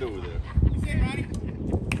time to bend over there. Sit, Ronnie.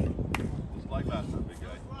 Just like last time, big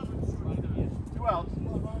guy. 2 outs.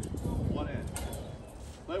 1 in.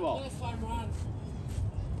 Play ball.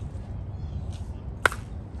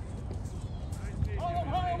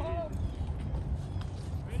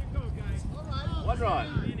 One run.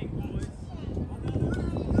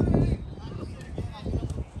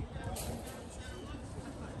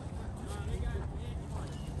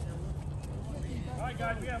 All right,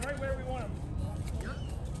 guys, yeah, right where we want them.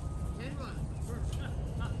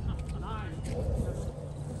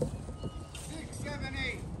 Six, seven,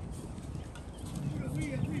 eight.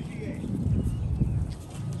 We appreciate.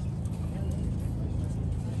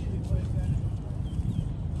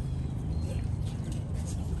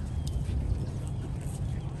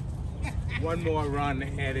 One more run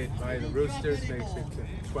added by the Roosters makes it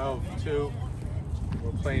 12-2.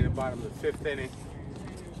 We're playing the bottom of the 5th inning.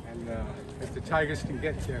 And if the Tigers can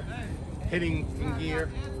get their hitting in gear,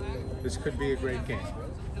 this could be a great game.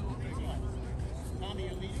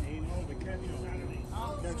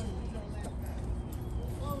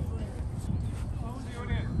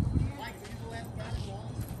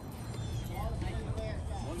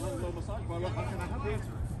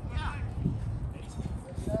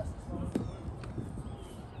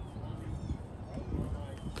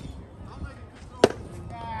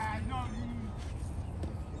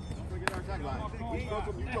 Sideline. You go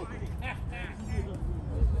from you go.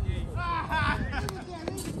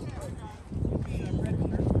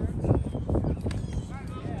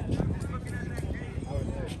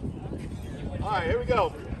 All right, here we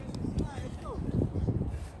go.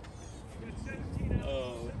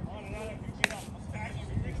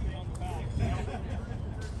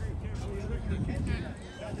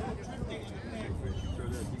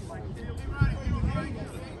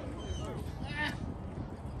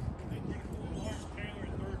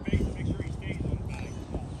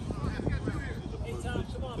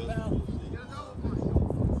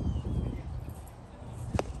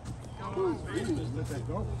 Let that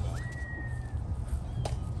go.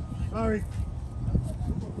 Sorry.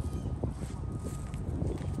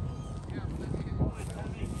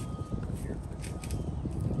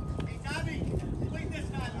 Hey, Tommy, wait this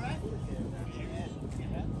time, all right?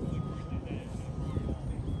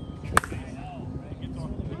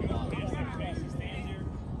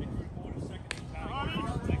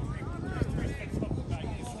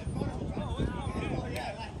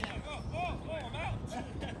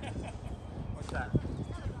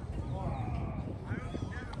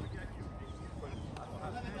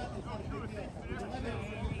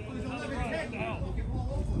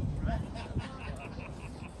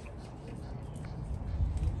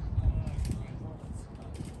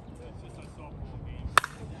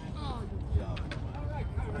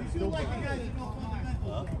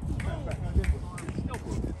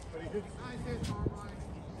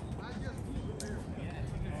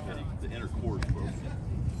 The inner cord is broken.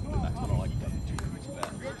 I don't like that.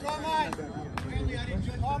 Good, come on. Really, I didn't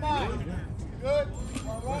good. Come on. Good.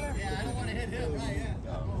 Yeah, I don't want to hit him, right? Yeah.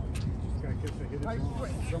 Just gotta catch the hit it.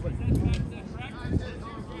 Somebody.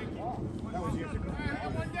 That was years ago.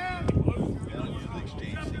 One down. Yeah, I don't use the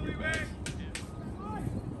exchange.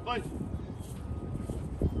 Fight.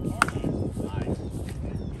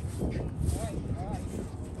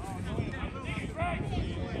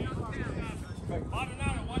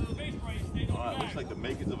 All right, looks like the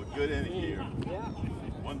makings of a good inning here.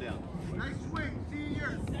 One down. Nice swing,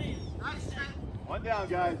 senior. Nice set. One down,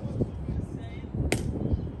 guys.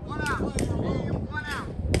 One out. One out.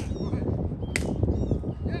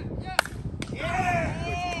 Good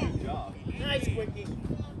job. Nice, Quickie.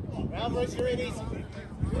 Round versus you're in easy.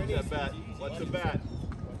 Watch that bat. Watch the bat.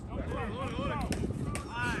 You're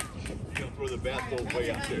gonna throw the bat the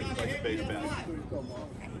way out there, like a base bat.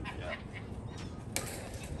 Yeah.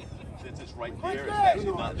 Since it's right there, it's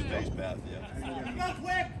actually not the base bat. Yeah. Go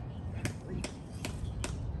quick.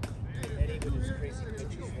 Eddie with his crazy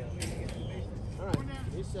pitches now. All right,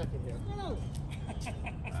 he's second here.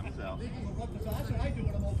 Time is out. That's what I do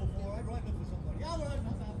when I'm over 4. I run up to somebody. I'll run.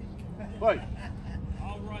 Fight.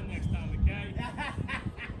 I'll run next time, okay?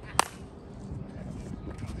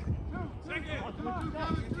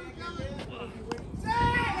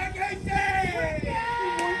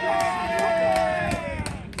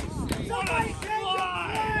 Somebody take the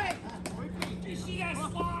flag! You see that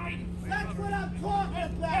slide? That's what I'm talking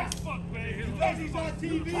about! Fuck, baby. Because he's on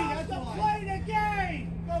TV, that's why. Play the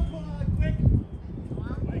game! Go on, quick!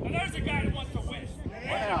 And there's a guy that wants to win. There's a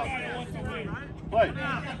guy that wants to win. Fight.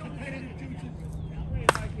 Yeah!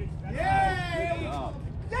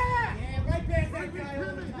 Yeah, right past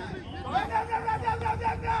that guy all the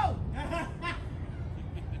time. No!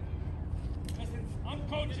 Listen, I'm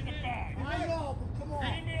coaching the bag. I know, but come on.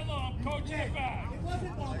 Leave me alone. I'm coaching the bag. It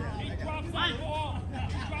wasn't my He drops that ball. He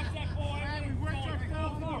drops that ball. We worked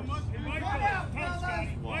ourselves out. One out, fellas.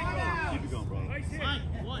 One out. Keep it going, bro. Nice hit.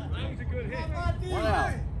 That was a good hit. Come on, D. One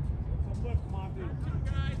out.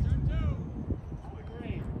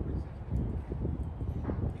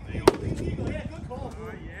 Yeah, good call,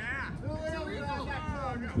 boy.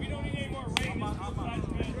 We don't need any more ratings.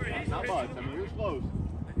 Not much. I mean, you're close.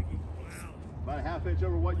 About a half inch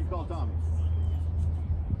over what you call Tommy.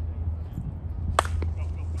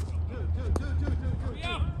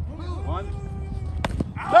 One.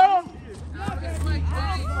 No!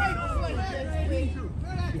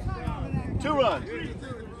 2 runs. Hey, he's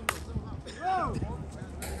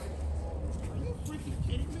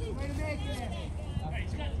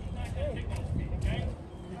not gonna take no speed, okay?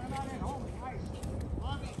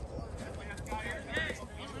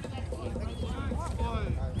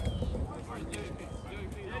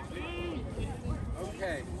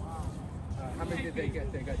 Okay. How many did they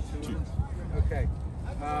get? They got 2. Okay.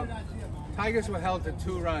 Tigers were held to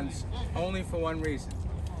 2 runs only for one reason.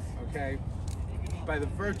 Okay. By the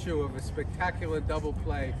virtue of a spectacular double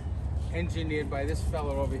play engineered by this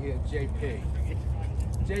fellow over here, JP.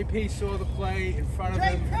 JP saw the play in front of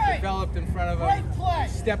him, JP! developed in front of him, Great play!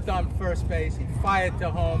 stepped on first base, he fired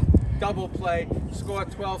to home, double play. Score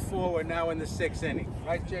 12-4. We're now in the 6th inning.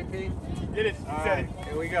 Right, JP? Hit it. All right,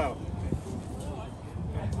 here we go.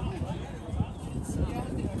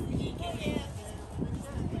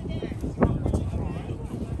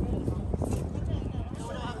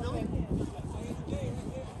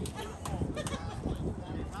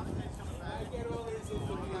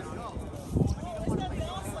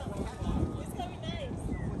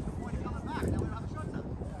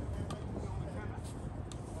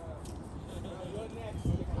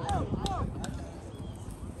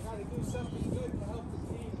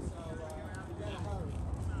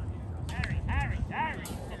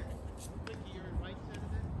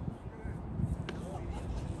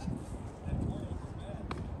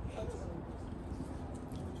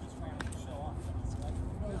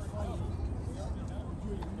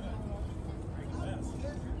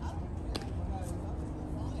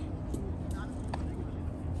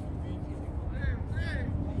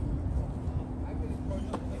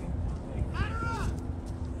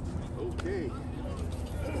 Okay.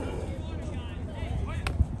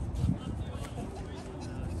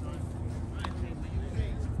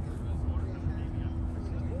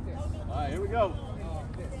 All right, here we go.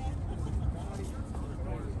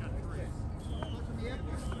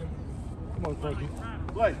 Come on, Frankie.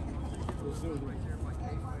 Play.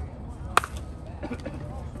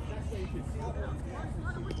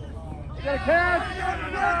 You got a catch?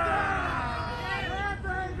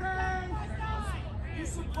 You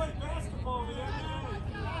should play basketball, man.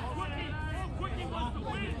 Quickie wants to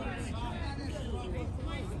win.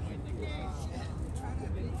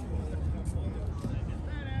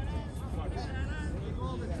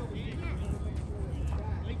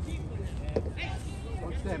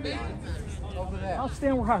 Don't stand behind. Over there. I'll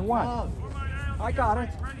stand where I want. I got it.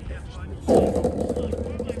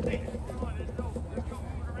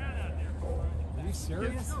 Are you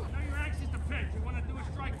serious? No, you're anxious to pitch. You want to do a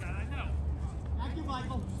strikeout. I know. Thank you,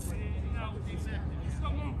 Michael. You know,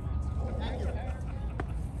 still move. Thank you.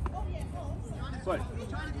 Play.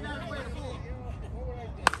 Trying to get out of the way of the ball.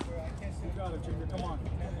 You got it, Junior. Come on.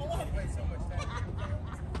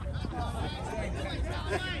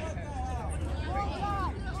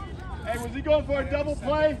 Hey, was he going for a double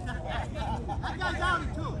play? That guy's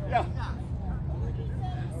out too. Yeah.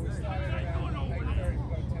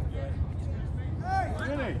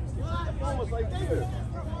 Vinny, that's almost like you.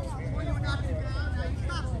 Before you were knocking it down, now he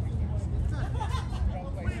stops it.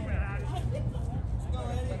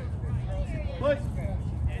 Play.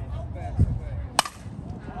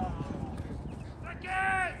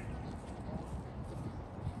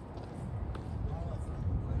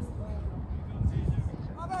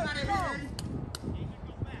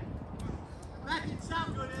 Back in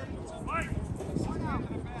sound good, Eddie. Mike.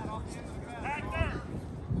 Back there.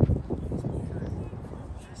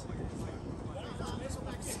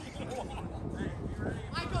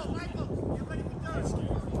 Michael, get ready for third.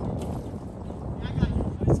 Yeah, I got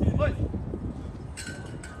you. Play.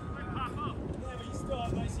 Pop up. Yeah, but you still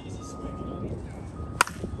have a nice easy swing.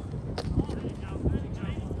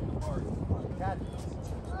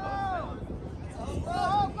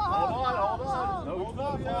 Hold on. No, hold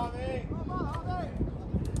on, Bobby.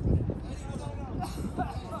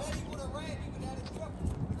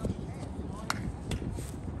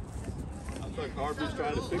 I thought Harvey's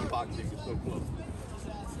trying to pickpocket him. He's so close.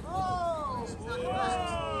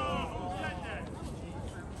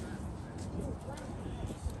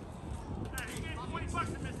 Hey, you gave 20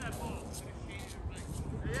 bucks to miss that ball.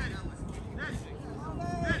 Hey, Eddie.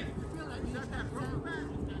 Eddie, you feel like you got that broken back?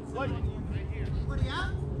 Play. What are you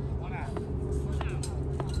out?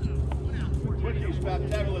 Quickie,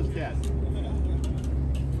 spectacular cat.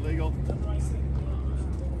 Legal.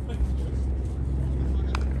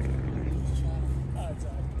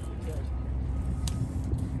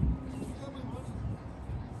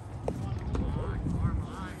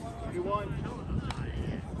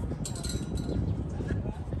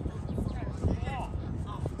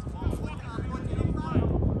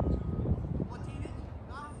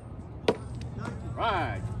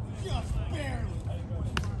 Right. Just barely.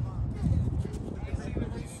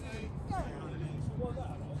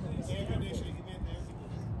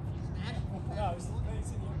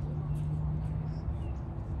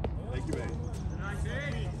 Thank you, babe.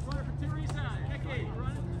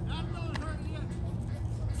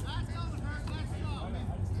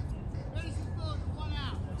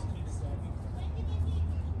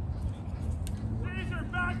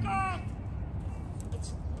 Back up!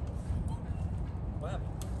 What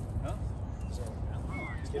happened? Huh?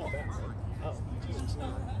 He's getting back, right? Oh, Jesus. I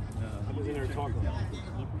was in there talking.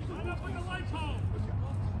 Line up with the lights home!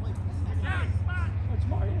 Hey, come on! That's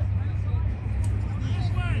Mario.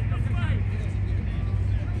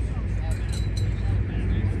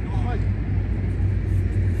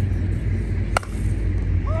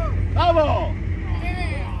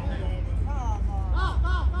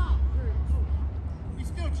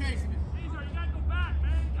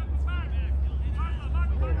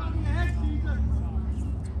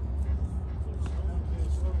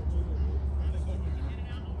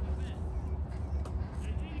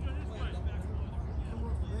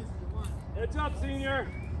 Heads up, senior.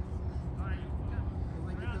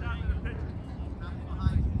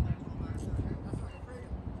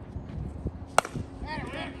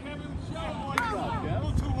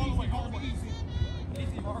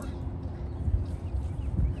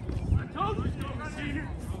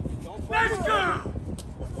 Let's go!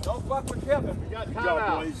 Don't fuck with Kevin. We got Good time job,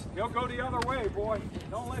 out. boys. He'll go the other way, boy.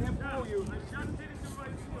 Don't let him fool you.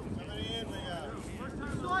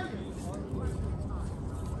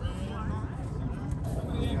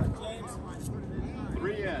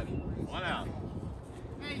 Three in, one out.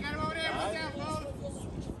 Hey, you got him over there. Watch out, Will.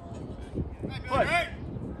 Push.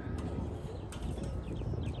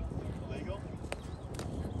 Legal.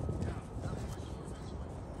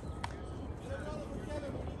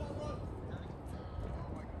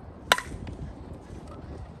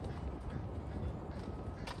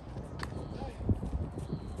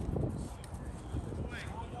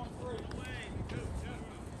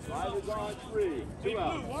 Five is on three. Two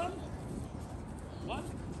out.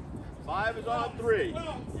 Five is on three.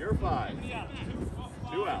 You're five.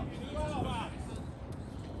 Two out.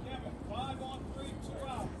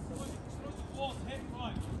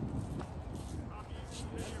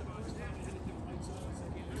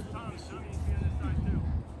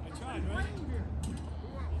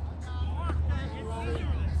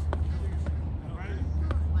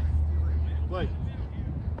 Play.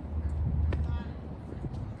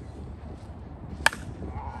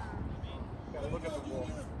 Gotta look at the ball.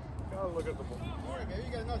 Gotta look at the ball. All right, baby,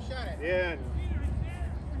 you got another shot at it. Yeah.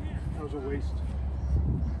 That was a waste.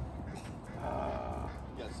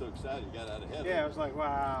 You got so excited you got out ahead. Yeah, I was like,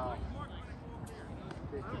 wow.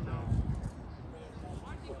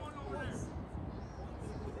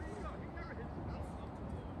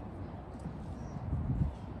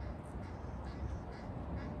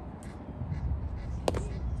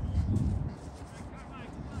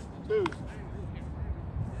 Two.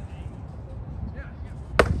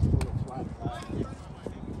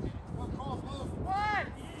 What?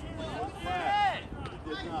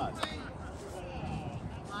 Did not.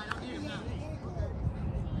 I don't need him now.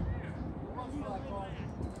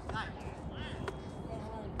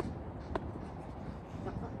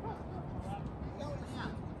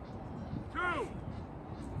 Two.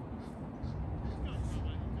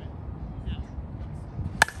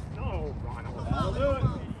 No, Ronald. That'll do it.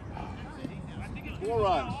 4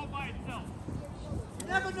 runs. All by itself. You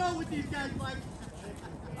never know with these guys, Mike.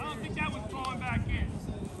 I don't think that was throwing back in.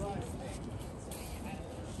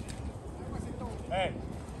 Hey.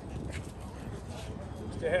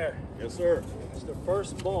 Mr. Hare. Yes, sir. It's the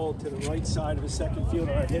first ball to the right side of a second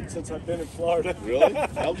fielder I hit since I've been in Florida. Really?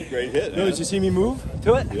 That was a great hit. No, did you see me move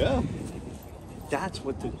to it? Yeah. That's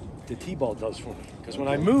what the T-ball does for me. Because when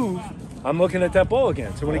I move, I'm looking at that ball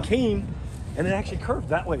again. So when it came, and it actually curved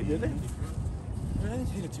that way, did it? I didn't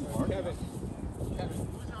hit it too hard. Kevin.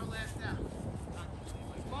 Who's our last out?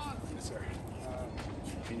 Yes, sir.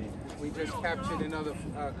 We just captured another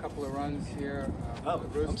couple of runs here Oh, for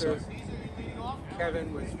the I'm sorry. Roosters.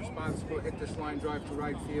 Kevin was responsible, hit this line drive to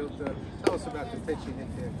right field. Tell us about the pitch you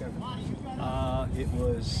hit there, Kevin. It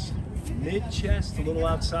was mid-chest, a little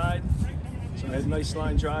outside. So I had a nice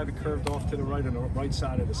line drive. It curved off to the right on the right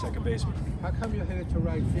side of the second baseman. How come you hit it to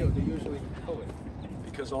right field? They usually pull it.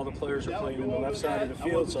 Because all the players are playing in the left side of the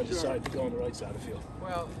field, so I decided to go on the right side of the field.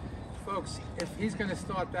 Well, folks, if he's going to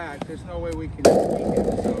start that, there's no way we can beat him.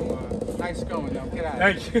 So nice going, though. Get out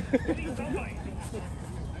of here. Thank you.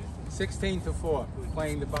 16-4,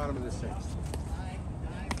 playing the bottom of the sixth.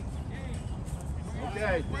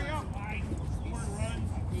 Okay.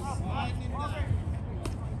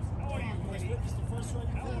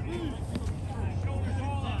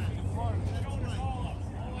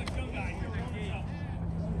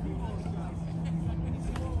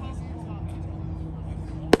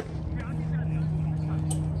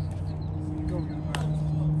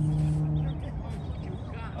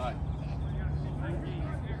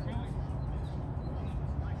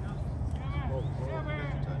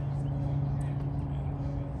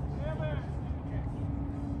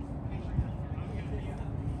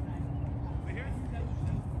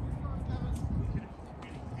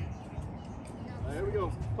 Here we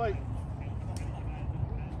go. Fight.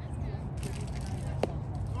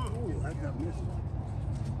 Ooh, I got missed.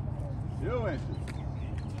 2 inches.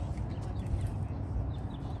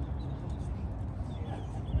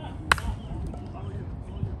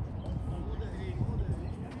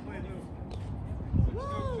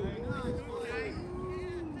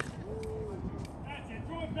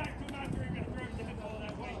 Throw it back to him after he throws the hit all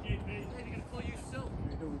that way, Gabe. They're going to pull you silk.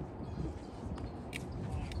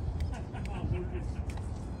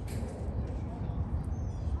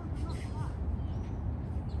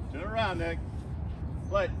 around, Nick.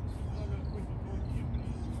 Play.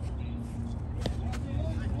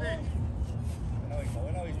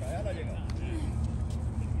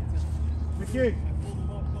 Mickey.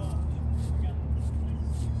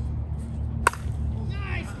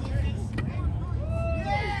 Nice, Lucas.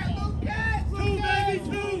 Yeah, Lucas. Two, baby,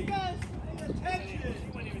 two. Attention.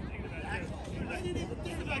 I didn't even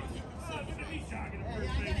think about it.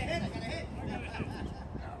 Yeah, I got a hit.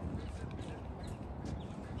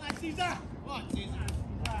 Come on, Caesar. Come on, Caesar.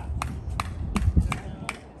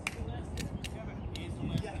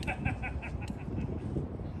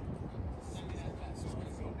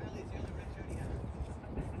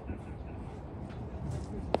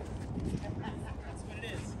 That's what it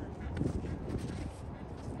is.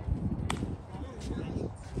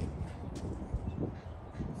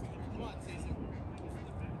 Come on, Caesar.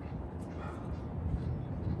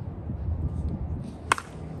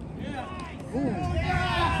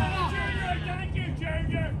 Thank you,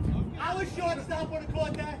 Junior. I was shortstop when I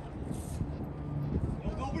caught that.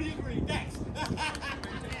 Well, nobody agreed. Next.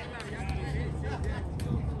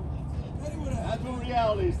 That's when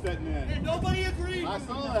reality's setting in. And nobody agreed. I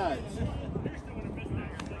saw that.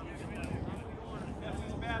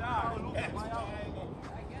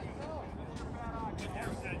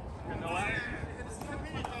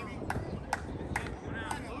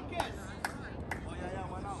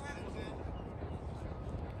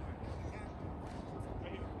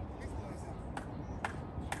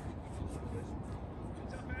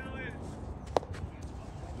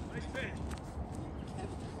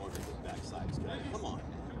 Come on.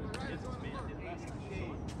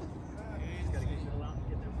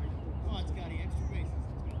 Come on, Scotty. Extra bases.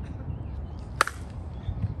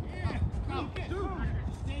 Yeah. Come.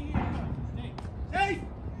 Stay here. Stay.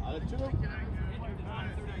 Out of 2.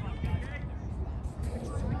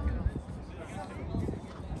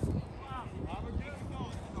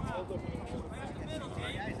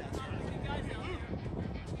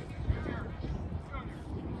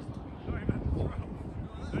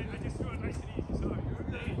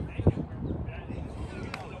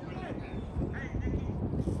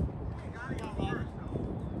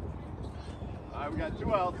 All right, we got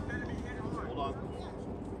 2 outs. Hold on.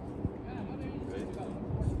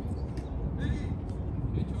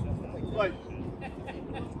 Right.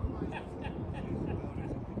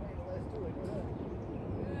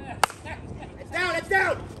 It's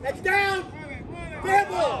down. It's down. Fair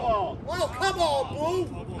ball. Oh, come on, Blue.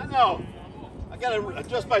 I know. I gotta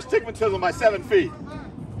adjust my stigmatism by 7 feet.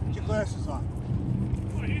 Put your glasses on.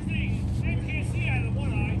 Well, here's the they can't see out of the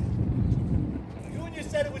one eye. Junior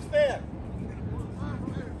said it was fair.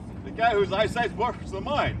 The guy whose eyesight's worse than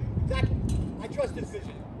mine. Exactly. I trust his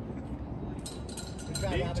vision. Good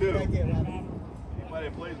job, Me Robin. too. Good idea, Robin. Anybody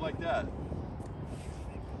that plays like that. I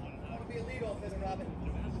want to be a leadoff hitter, Robin.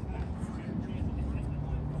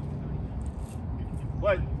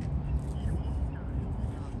 What?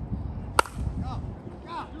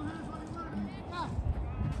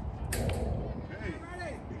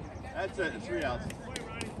 Okay. That's it. 3 outs.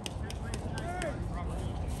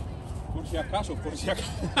 Por si acaso, por si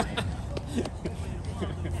acaso.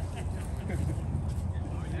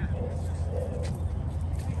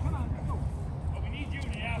 But we need you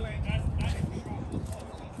now. That's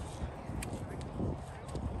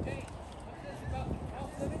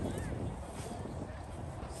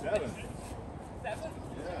 7.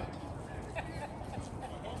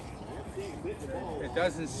 It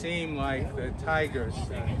doesn't seem like the Tigers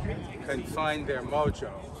can find their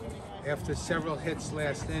mojo. After several hits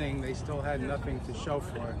last inning, they still had nothing to show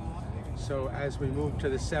for it. So as we move to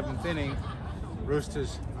the 7th inning,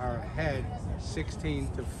 Roosters are ahead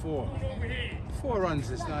 16-4. 4 runs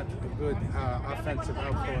is not a good offensive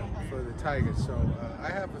output for the Tigers. So I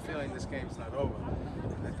have a feeling this game's not over.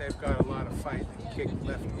 That they've got a lot of fight and kick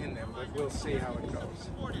left in them, but we'll see how it goes.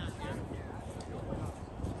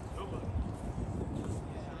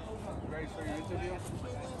 Ready for your interview?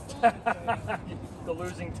 the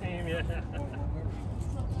losing team, yeah.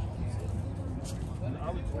 I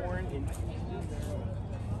was born in.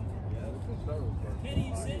 Kenny,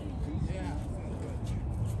 you sit?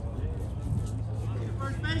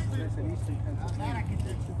 First baseman. That's an Eastern Pennsylvania.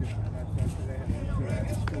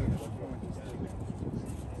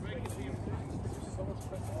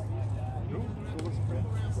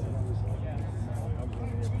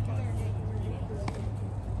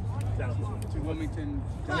 To Wilmington,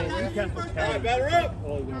 Delaware. Better up.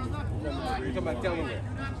 You're talking about Delaware.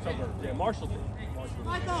 Yeah, Marshallton.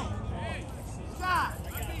 Michael. Shot.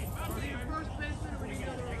 First baseman or the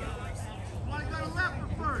other? Want to go to left or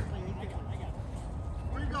first?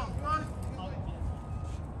 Where you go? First?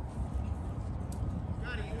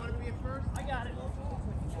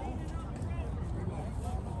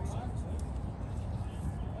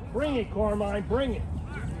 Bring it, Carmine, bring it.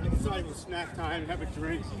 It's not even snack time, have a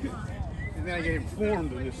drink. And then I get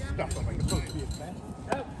informed of this stuff. I'm like, it's supposed to be a fast.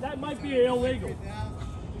 That might be illegal.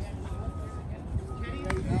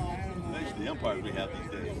 Thanks to the umpires we have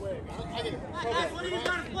these days. That's what he's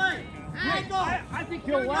got to play. Angle. I think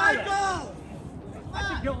he'll allow that. I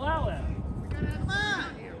think he'll allow that. Come on.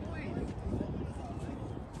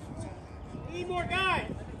 Need more guys.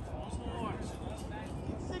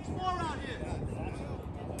 6 more out here.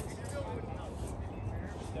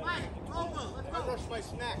 Mike, over. Let's I rushed my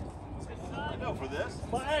snack. I know for this.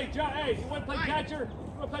 But hey, John, hey, you want to play catcher?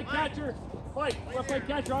 You want to play catcher? Mike, you want to play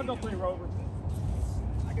catcher? I'll go play rover.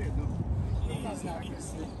 I gotta do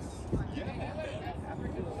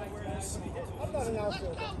I'm not an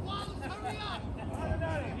outfielder.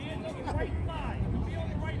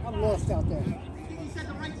 I'm lost out there. He said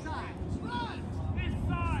the right side. His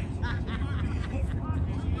side.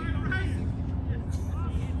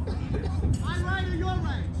 My right or your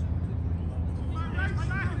right? My right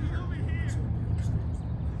side is over here.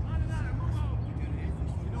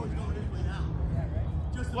 You know he's going this way now.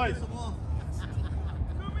 Just to piss him off.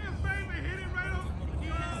 Do me a favor, hit it right over.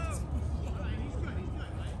 He's good,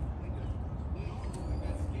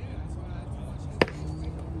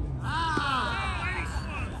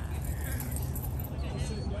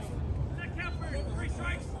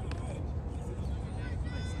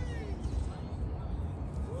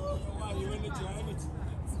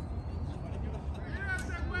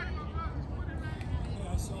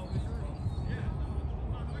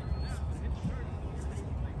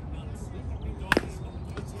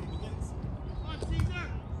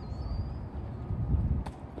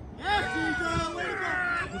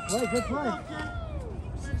 right? Good play.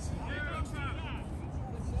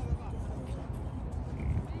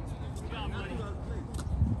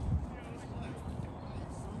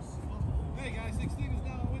 Hey guys, 16 is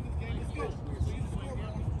down to win this game. Let's go.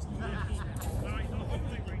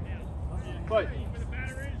 Fight.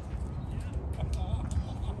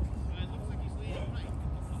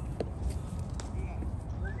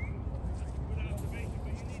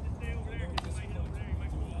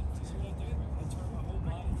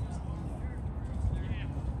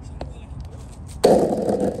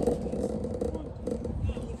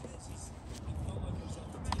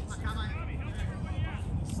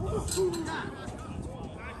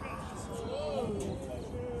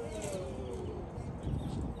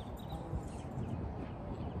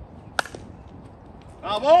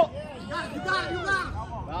 Bravo! You got it, you got it.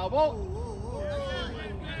 Bravo!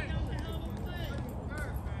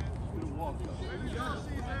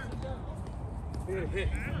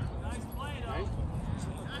 Nice play, though.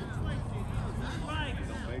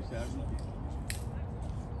 Base that.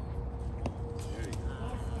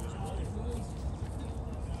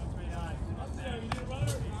 There you go.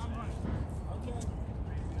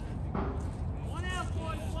 One out,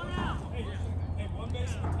 boys, one out. Hey, one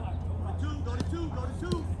base at the top. Go to two. One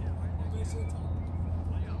base at the top.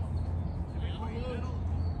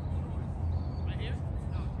 Right here?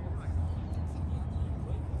 No, right.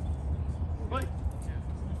 Fight.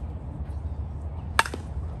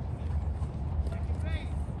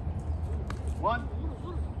 One.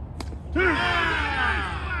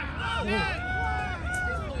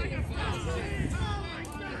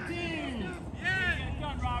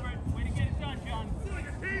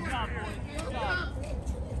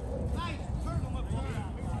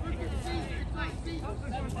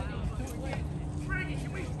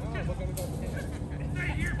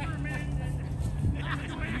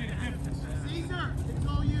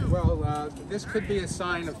 Well, this could be a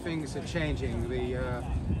sign of things are changing. The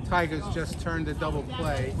Tigers just turned a double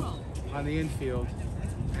play on the infield,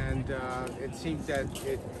 and it seems that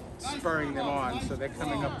it's spurring them on. So they're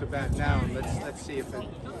coming up to bat now, and let's see if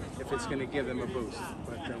it's going to give them a boost.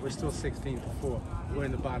 But we're still 16-4. We're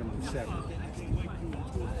in the bottom of the 7th.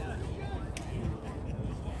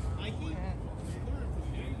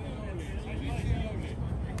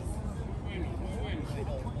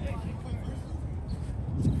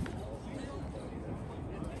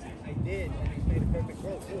 Did, and he made a perfect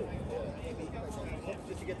throw too.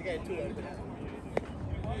 Just to get the guy to it.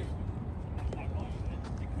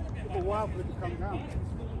 Took a while for it to come down.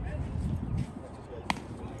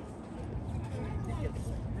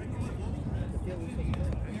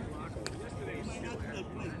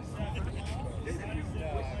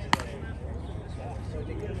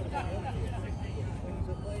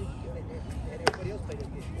 Everybody else played this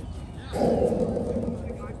game.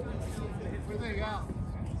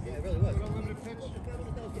 Yeah, it really was. Unlimited pitch.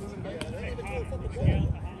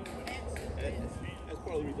 That's part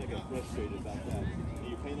part of the reason I get frustrated about that.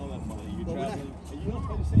 You're paying all that money, you're traveling, and you don't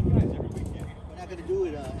play the same guys every weekend. We're not going to do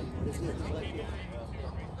it anymore. This is it. Like, yeah.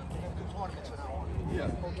 Tournaments from now on.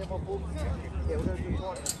 Yeah. Yeah, we're going to do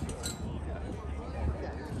tournaments.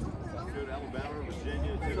 Go to Alabama,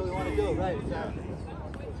 Virginia, That's what we want to do, right? Exactly. Be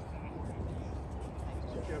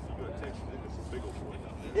careful you go to Texas, it's a big old boy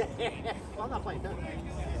down there. Well, I'm not playing that.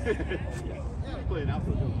 You're playing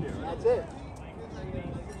outfield, you don't care, right? That's it.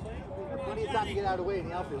 Plenty of time to get out of the way in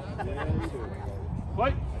the outfield. Yeah, you do.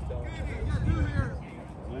 Fight.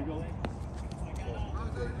 Legal?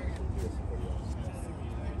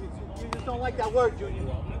 You just don't like that word, Junior.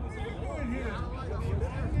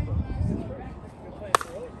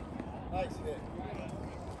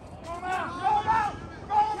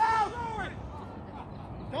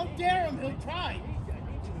 Don't dare him, he'll try.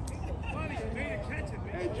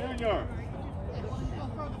 Hey, Junior!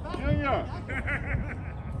 Junior!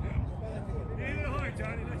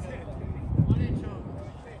 Johnny, that's it.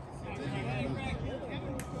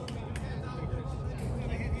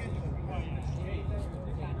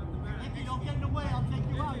 If you don't get in the way, I'll take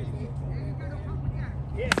you out.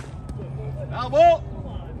 Foul ball!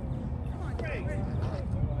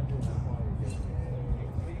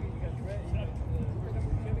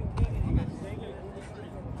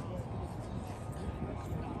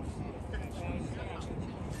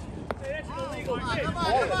 Come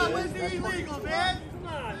on, where's the illegal, man? Come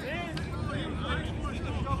on, man.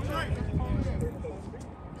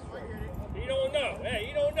 He don't know. Hey,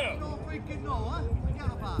 he don't know. You don't freaking know, huh?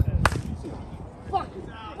 Forget about it. Fucking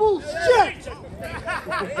bullshit!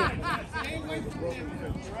 Stay away from him.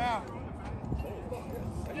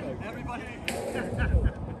 Everybody.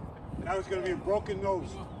 That was going to be a broken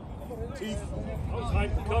nose. Teeth. I was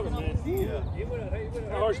hyped to cover, man.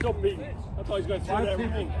 Yeah. Our still beating. I thought he was going to throw that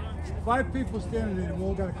ring. 5 people standing there, and we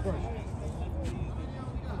all got a crush.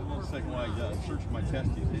 The second one I searched my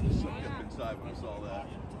testes, they just sucked up inside when I saw that.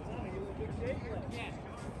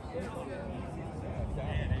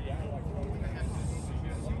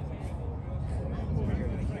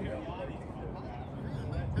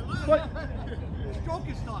 What? Stroke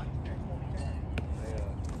is done.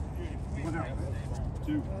 1 out.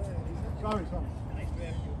 2. Sorry.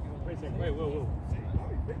 Wait a second. Wait, whoa.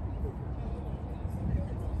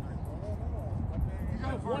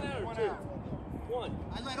 One out or 2? One.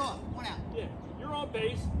 I let off. 1 out. Yeah. You're on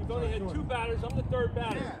base. You've only had 2 batters. I'm the 3rd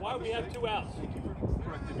batter. Why do we have 2 outs?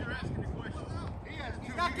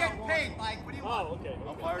 He's not getting paid, Mike. What do you want? Oh, okay.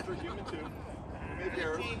 Umpires are human too. They make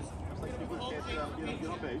errors. Just like people that can't get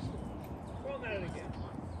on base. Throw him at it again.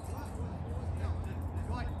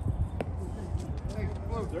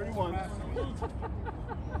 31.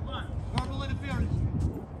 Verbal interference.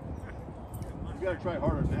 You gotta try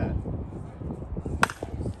harder than that.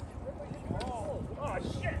 Oh,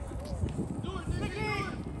 shit. Do it, Nicky.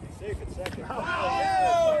 Safe at second.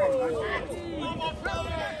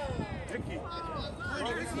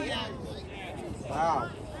 Wow.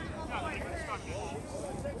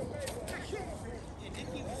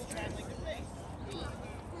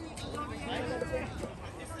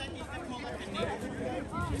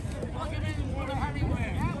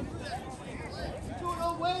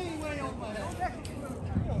 Way over my head.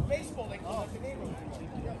 Baseball, they call it the neighborhood.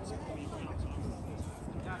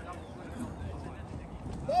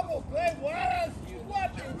 Double play, Wallace!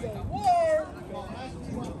 Watching the war!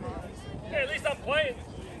 Hey, at least I'm playing.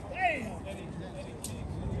 Hey!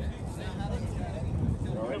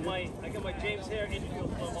 I got my James Hare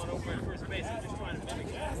infield club on over at first base. I'm just trying to mimic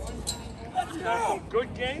that. Let's Got go! some good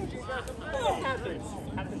games. What happens?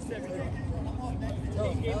 Happens every day.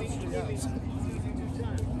 He gave me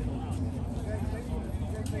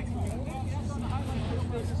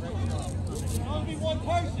Only one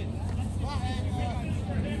person.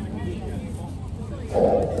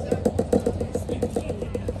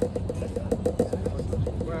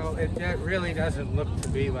 Well, it really doesn't look to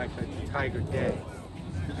be like a Tiger day.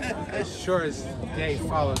 As sure as day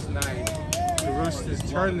follows night, the Roosters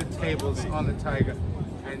turned the tables on the Tiger,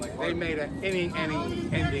 and they made an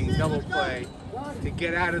inning-ending double play to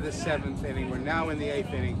get out of the 7th inning. We're now in the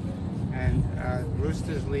 8th inning, and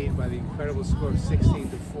Roosters lead by the incredible score of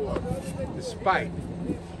 16-4,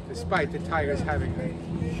 despite the Tigers having a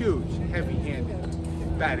huge,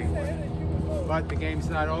 heavy-handed batting order. But the game's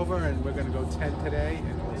not over, and we're going to go 10 today,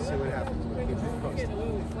 and we'll see what happens. We'll keep you posted.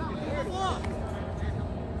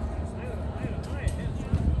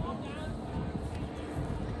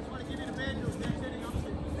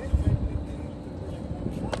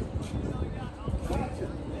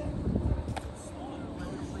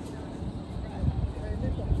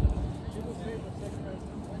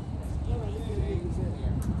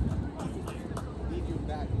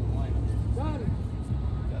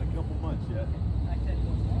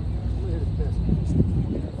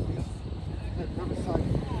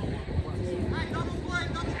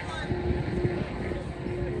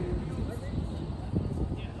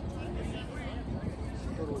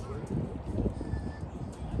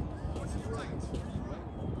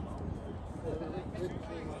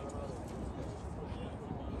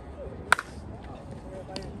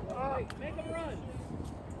 Make him run.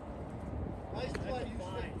 Nice play.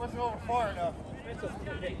 Wasn't over far enough.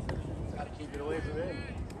 Got to keep it away from him.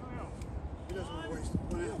 He doesn't want to waste the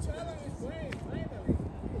play.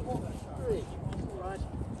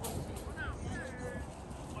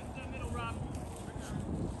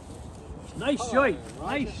 Nice shot.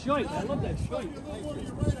 Nice shot. I love that shot. You're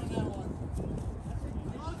right on that one.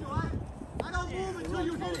 I don't move until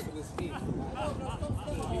you hit it.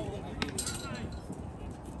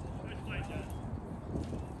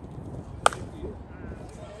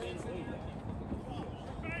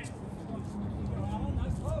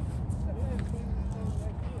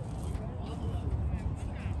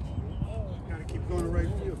 Gotta keep going to right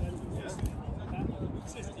field.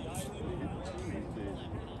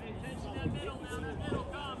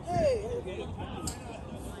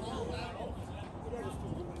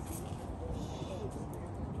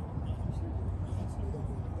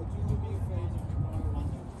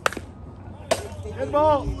 Good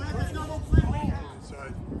ball.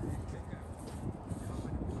 Inside.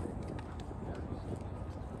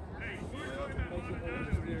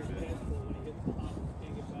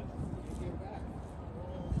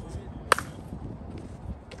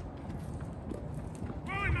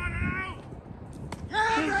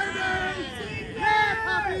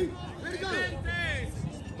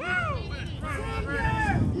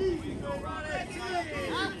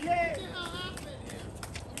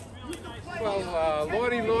 Well,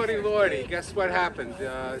 lordy, guess what happened?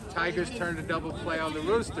 Tigers turned a double play on the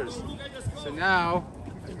Roosters. So now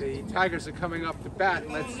the Tigers are coming up to bat.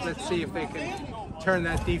 Let's see if they can turn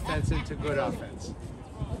that defense into good offense.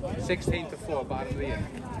 16-4, bottom of the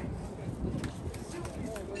inning.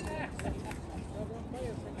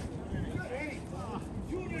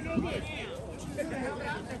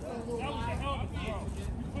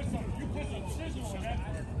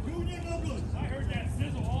 I heard that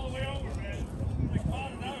sizzle all the way over, man. Like,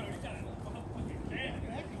 caught it out. He got a fucking can.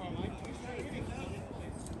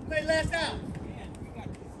 Play last out.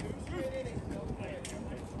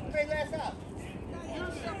 Play last out.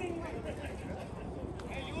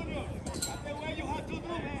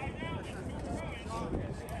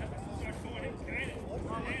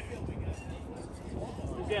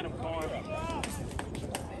 Get him, Carl.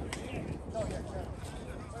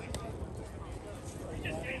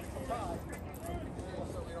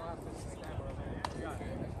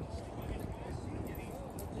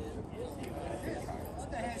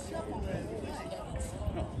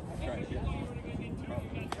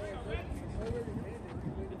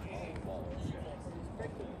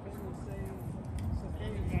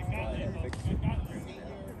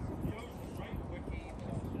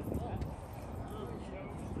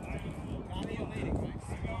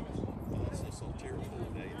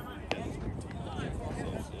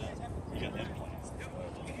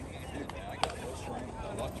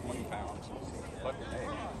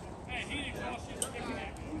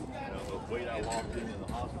 The weight I walked in the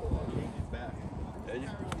hospital, I gained it back. I tell you,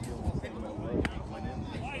 feeling the same way I went in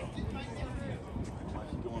there. So, I'm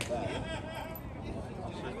going back.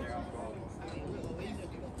 I'm sitting there, I'm going,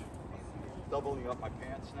 doubling up my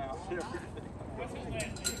pants now.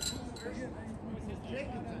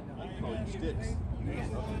 Oh, you sticks.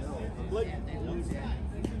 Look.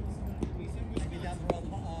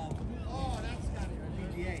 Oh, that's got it.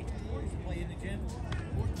 PGA. Play in the gym.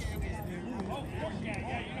 Oh, Fort Gang.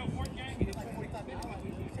 Yeah, you know Fort Gang?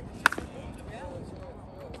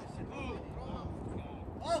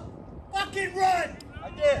 Oh, fucking run! I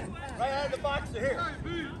did. Right out of the box to here.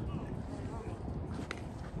 You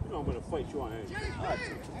know I'm going to fight you on anything. How do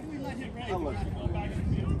we let him I'll let you know.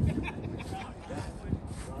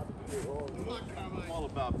 I'm all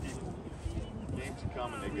about people. Games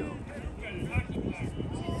come and they go. He's a hockey player.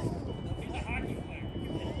 He's a hockey player.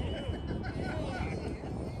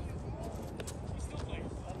 He still plays.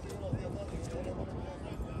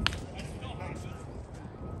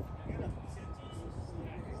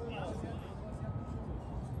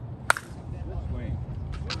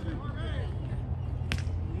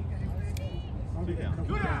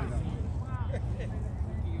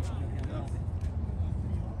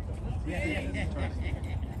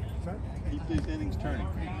 Keep these innings turning.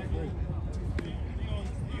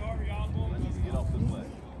 Get off this way.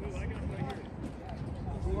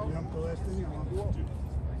 Jump the last inning.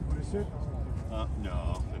 What is it? No,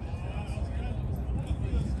 I'll finish.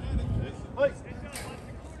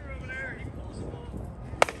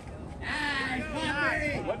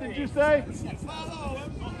 What did you say?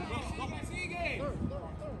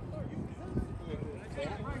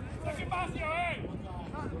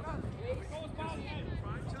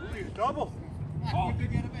 Double.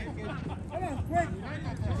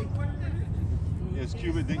 Es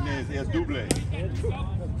Cuban nickname is double.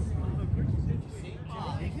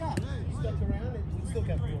 He stepped around and he still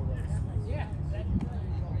got 4 runs. Yeah.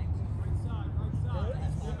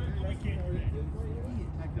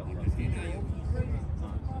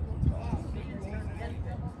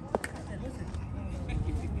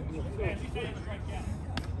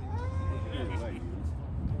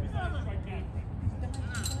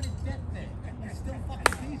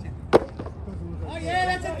 Oh yeah,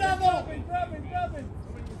 that's a double!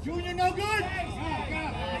 Junior no good?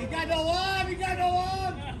 He got no arm, he got no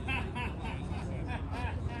arm!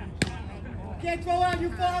 Can't throw out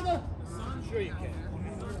your father? Sure you can.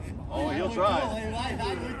 Oh, he'll try.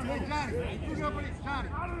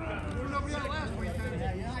 Nobody out last week.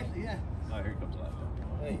 Yeah. Oh, here comes last time.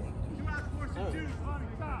 Hey.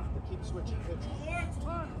 Keep switching pitches.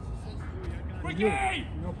 Ricky!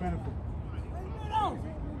 No benefit.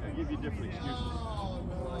 I give you different excuses.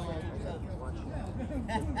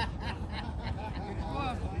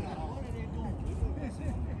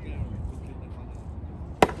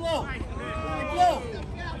 Blow! Blow!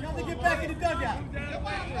 Tell him to get back in the dugout.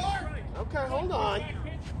 Okay, hold on.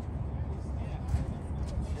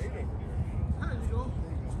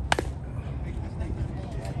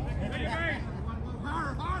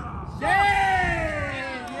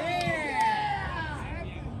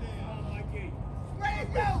 Way to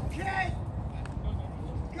go, kid!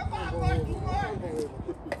 Come on, Marky Mark!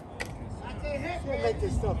 Can't make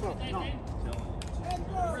this stuff up. No.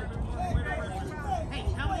 Hey,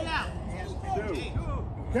 how many out?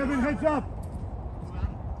 Kevin, heads up.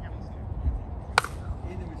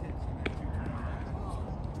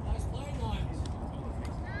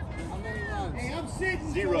 Hey, I'm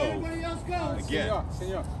sitting. 0. So everybody else goes. Again.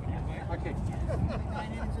 Senor. Okay.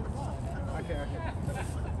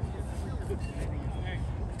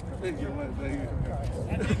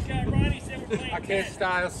 Ronnie said we're playing. Okay,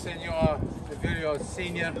 Styles, Senor, the video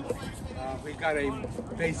senior. We got a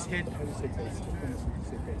base hit. How do you say base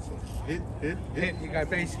hit? Hit. You got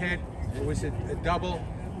base hit. It was a double.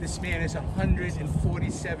 This man is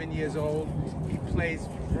 147 years old. He plays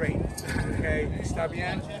great. Okay, está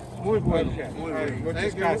bien? Muy bueno. Okay. Muy bien.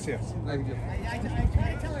 Muchas gracias. Thank you. I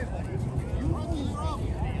try to tell everybody.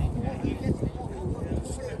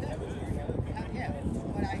 Yeah,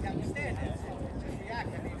 but I understand that. Just react.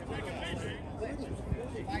 I mean,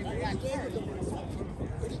 if I react first.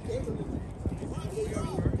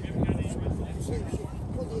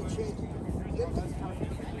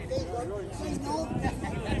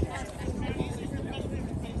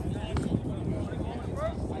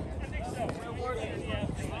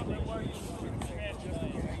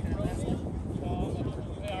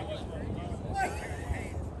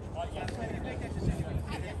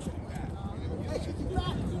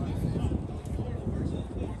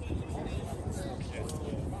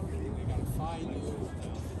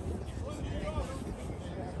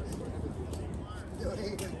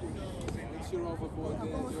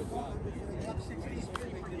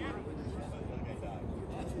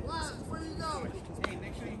 Where you going? Hey,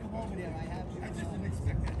 make sure you come over there. I just didn't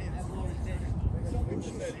expect that. That's Laura's dinner.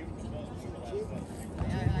 I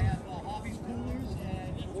have Harvey's Coolers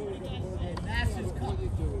and Nass's Cup. What you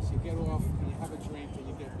do is you get off and you have a drink and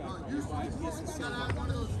you get back. You buy a piece of silver. One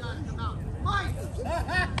of those guys come out. Mike!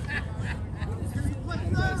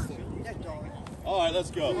 All right,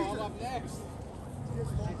 let's go. All up next.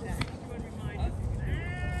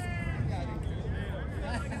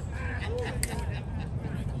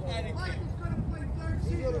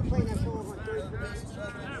 He's going to play that ball on third base.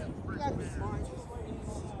 You got to be smart.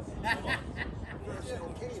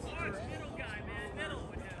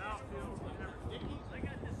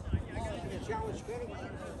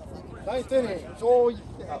 Ninth inning. It's all.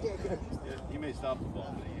 He may stop the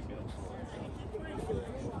ball, but he ain't gonna score.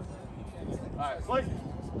 All right, play.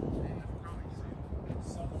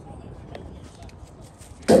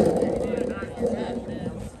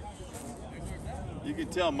 You can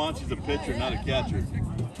tell Monty's a pitcher, not a catcher.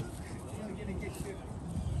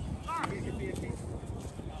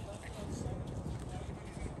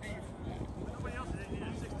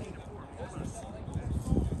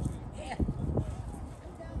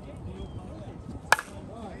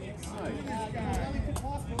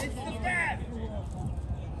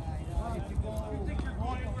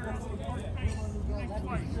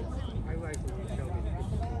 I like what you tell me.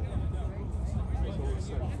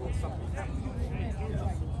 Something happened.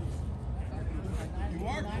 You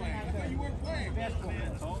are playing. I thought you weren't playing. I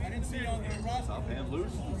didn't see you on the roster. Top hand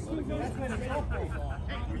loose. Let it go. That's where the softball ball.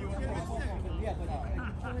 Were you on the softball? Yeah, but I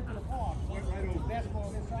pulled into the park. Went right over. Basketball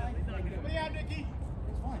on this side. What do you have, Nicky?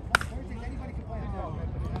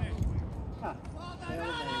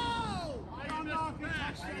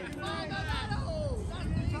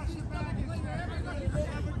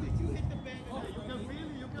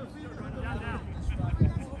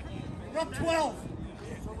 up 12.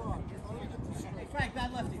 Hey, Frank,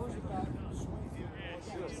 bad lefty.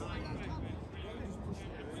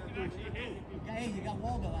 Yeah, hey, you got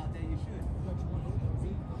Waldo out there. You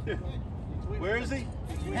should. Where is he?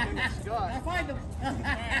 I find him.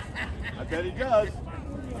 I bet he does.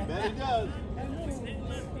 I bet he does.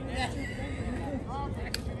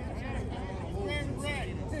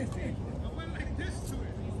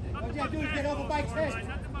 What you gotta do is get over Mike's head.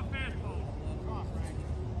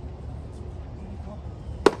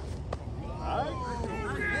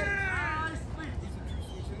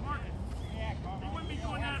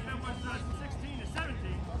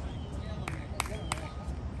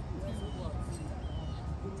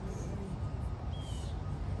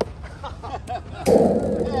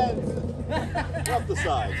 Up the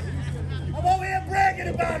sides. I'm over here bragging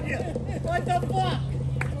about you. What the fuck?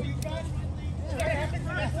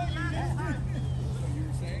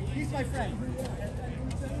 He's my friend.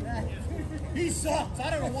 He sucks. I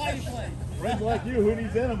don't know why he plays. Friends like you, who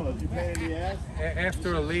needs enemas? You pain in the ass?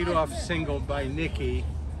 After a leadoff single by Nicky,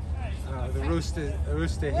 the Rooster hit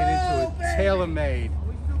into a tailor-made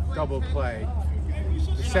double play.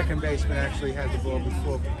 The second baseman actually had the ball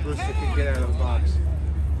before Brewster could get out of the box.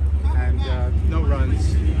 And no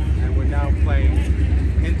runs, and we're now playing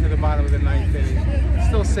into the bottom of the ninth inning.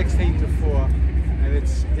 Still 16-4, and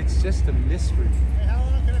it's just a mystery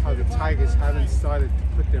how the Tigers haven't started to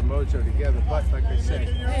put their mojo together. But like I said,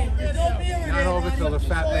 it's not over till the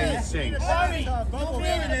fat lady sings. Harvey,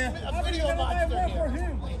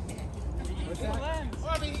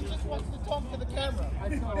 he just wants to talk to the camera.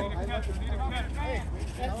 It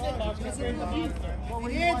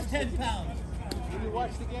adds 10 pounds. When you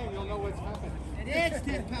watch the game, you'll know what's happening. It adds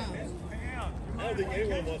 10 pounds. I don't think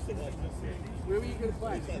anyone wants to watch this game. Where were you going to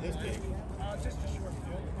play? It's not this game. Just a short field.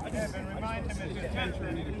 And remind him it's a catcher.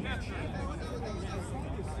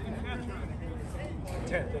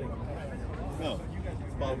 10th inning. No,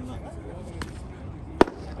 it's bottom ninth.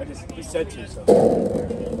 I just said to you something. I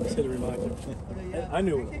said to remind you. I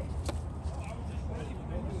knew it.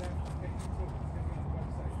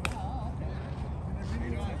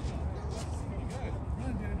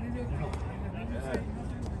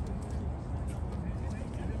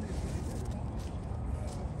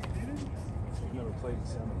 Never played in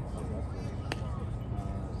summer.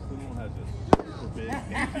 School has a super big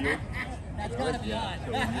infield. That's gotta be on.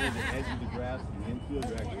 So near the edge of the grass, the infield,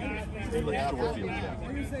 you're actually in the short field.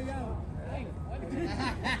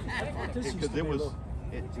 Because it was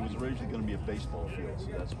originally going to be a baseball field, so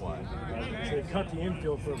that's why. So they cut the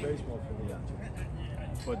infield for a baseball field. Yeah.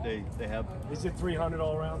 But they have. Is it 300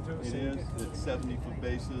 all around too? It is. It's 70-foot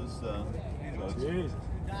bases. So it's, Jesus.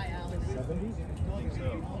 70? I think so.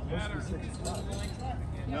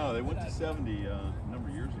 No, they went to 70 a number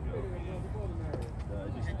of years ago.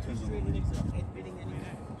 It just depends on the league.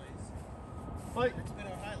 Mike.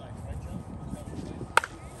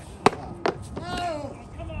 Oh!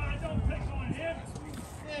 Come on, don't pick on him.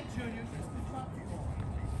 Yeah, Junior.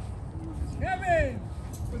 Kevin!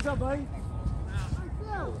 What's up, buddy?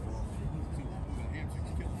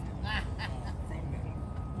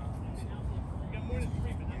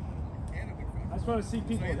 I just want to see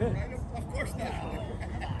people hit. Of course not.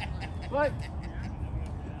 What?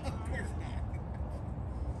 Of course not.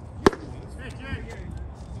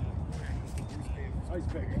 Nice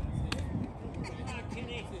pick.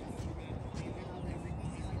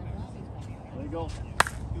 There you go.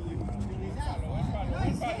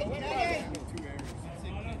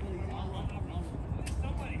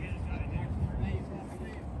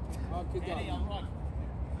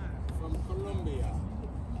 From Colombia.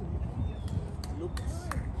 Lucas.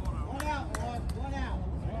 One out, one out.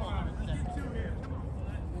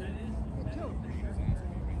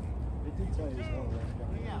 They did tell you as well,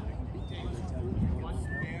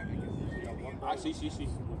 I see.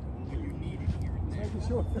 Making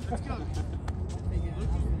sure. Let's go.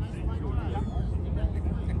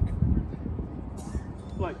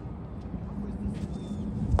 Like.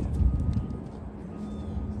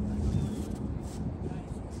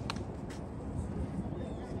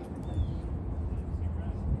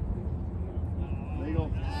 There you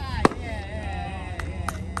go. Ah, yeah.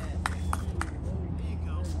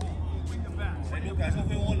 Hey, Lucas, eso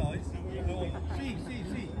fue bola, ¿oís? Sí.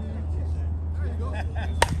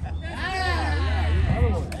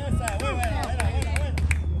 Esa, buena.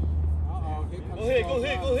 Uh-oh, here comes Go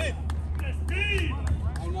ahead.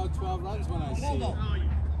 I know 12 runs when I see it.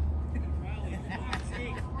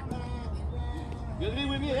 Good day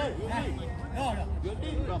with me, hey. No.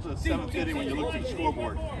 About the seventh inning when you look at the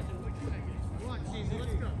scoreboard. Well,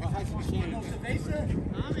 it hasn't changed. Cerveza?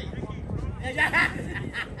 Yeah.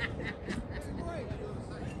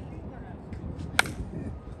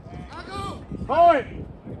 Call it.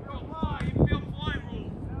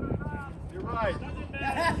 You're right.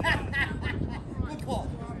 Good call.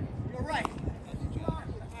 You're right.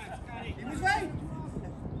 He was right.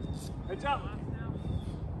 Heads up.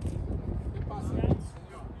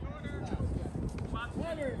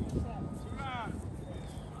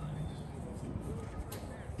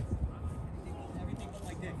 Everything but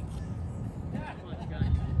my dick.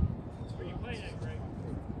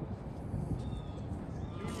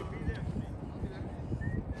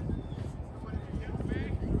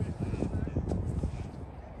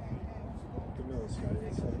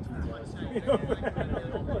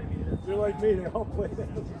 You're like me, they all play that.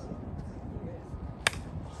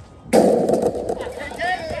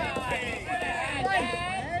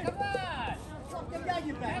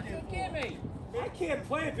 I can't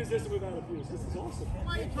play a position without abuse. This is awesome.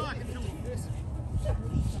 Why are you talking to him?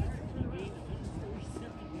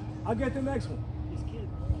 I'll get the next one.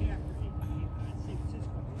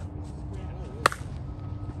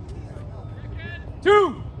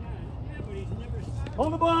 Two.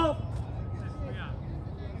 Hold the ball.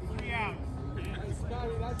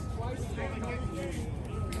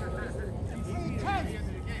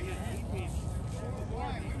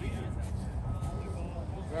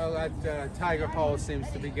 Well, that Tiger hole seems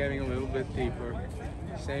to be getting a little bit deeper.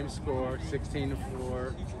 Same score,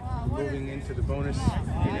 16-4. Moving into the bonus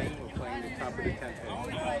inning. We're playing the top of the 10th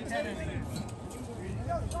inning.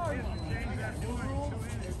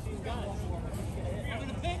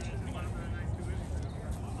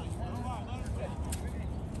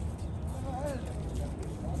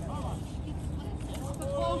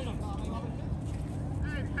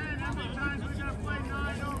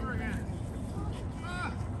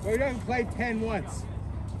 We haven't played 10 once.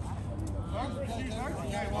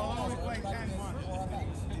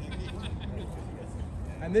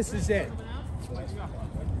 And this is it.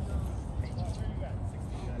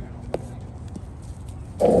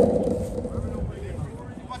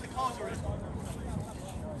 What the closer is?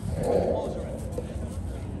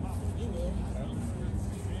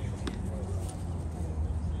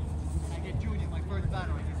 I get Junior, my first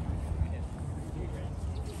batter.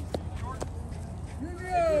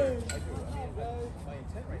 My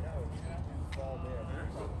intent right now is to fall there.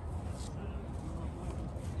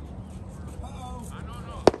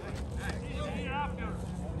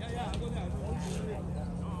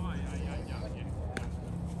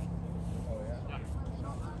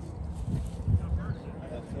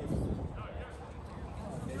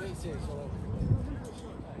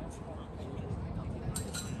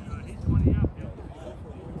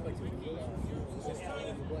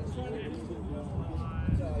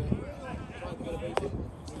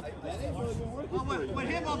 With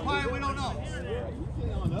him umpire, we don't know.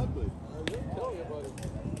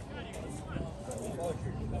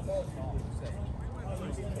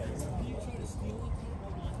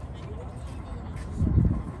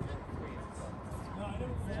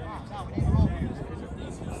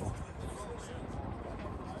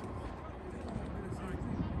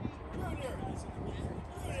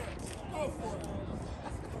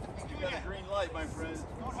 You got a green light, my friend.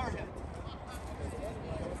 Don't hurt him.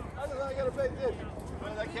 I got a base hit.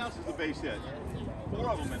 Well, that counts as a base hit. 4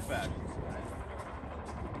 of them, in fact.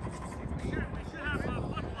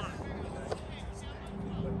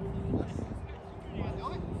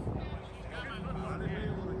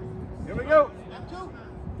 Here we go.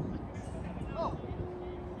 Oh.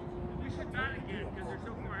 We should bat again because they're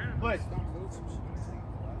so far ahead of us. Play.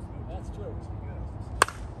 That's true.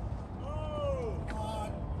 Oh,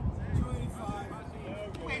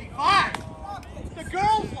 285. The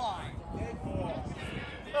girls' line.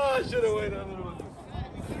 Oh, I should have waited a little bit.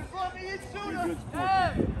 Should have brought me in sooner. Good sport.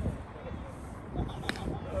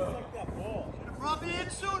 Should have brought me in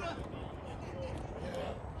sooner.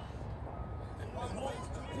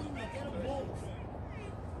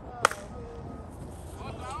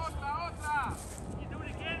 You do it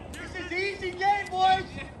again? This is easy game, boys.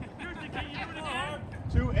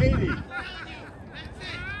 280.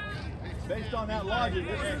 Based on that logic,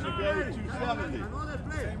 this one should go to 270.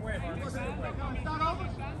 Start over.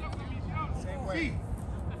 Same way.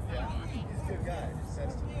 Yeah. He's a good guy.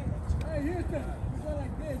 That's Hey, Houston, you go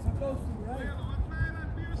like this, supposed to, right?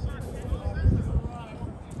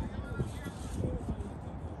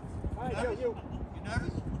 All right, Joe, you. You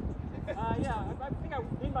nervous? Yeah, I think I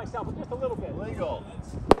need myself just a little bit. Legal.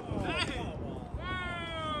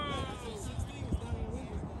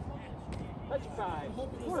 Petrified,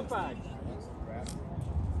 fortified.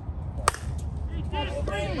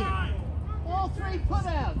 All 3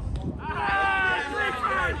 putouts.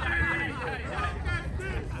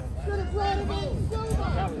 Should have brought him in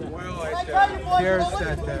sooner. Well, I got appears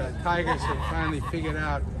that the Tigers have finally figured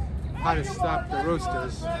out how to stop the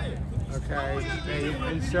Roosters. Okay, the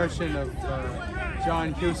insertion of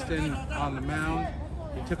John Houston on the mound.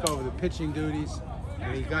 He took over the pitching duties,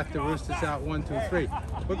 and he got the Roosters out 1-2-3.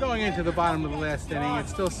 We're going into the bottom of the last inning.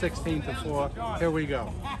 It's still 16-4. Here we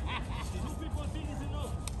go.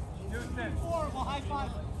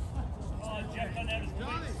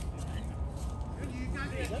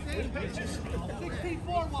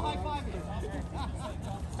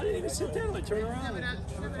 I didn't even sit down. I turned around.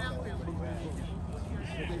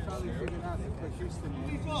 They finally figured out to put Houston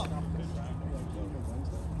in.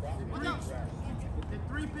 The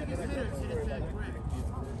three biggest hitters hit it that quick.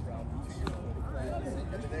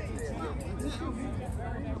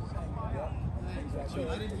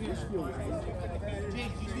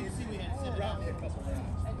 James, you didn't see we had 7 out.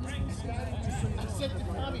 I said to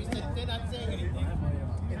Tommy, he said they're not saying anything.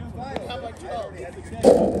 I'm like,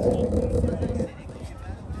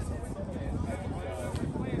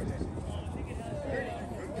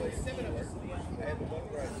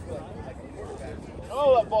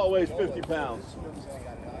 Oh, that ball weighs 50 pounds.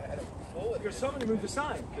 Because somebody moved the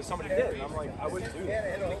sign. Because somebody did. And I'm like, I wouldn't do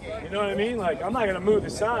that. You know what I mean? Like, I'm not going to move the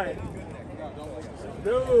sign.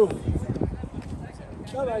 No.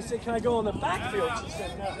 No, I said, can I go on the backfield? She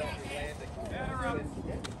said no.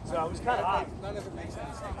 So it was kind of odd. None of it makes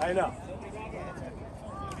any sense. I know.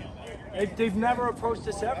 They've never approached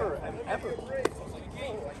us ever. And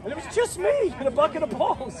it was just me and a bucket of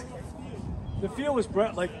balls. The field was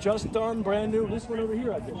like just done, brand new. This one over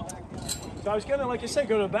here I did. So I was gonna, like I said,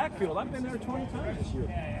 go to the backfield. I've been there 20 times this year.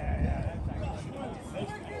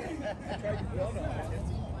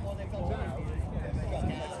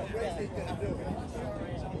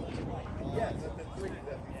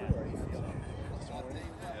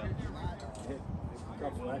 A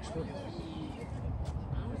couple extra.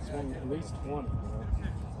 Swing at least 20, you know.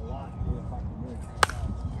 A lot.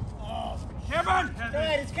 Kevin!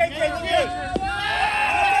 Hey, it's KK, look at it!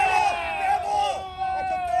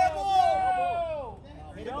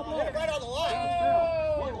 Right on the line.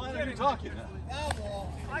 What line are you talking?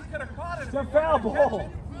 I could have caught it. It's a foul ball.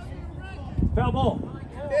 Foul ball.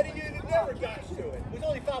 Betty, you never got to it. It was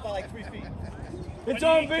only fouled by like 3 feet. It's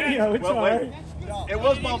on video. It's all right. It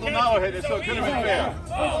was Maldonado hit it, so it could have been fair.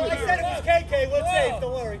 Oh, I said it was KK. We'll save,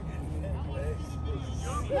 don't worry.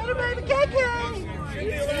 Little baby KK!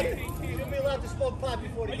 You'll be allowed to smoke pot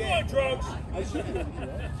before the game. You want drugs?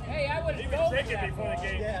 Hey, I would He have was told thinking before the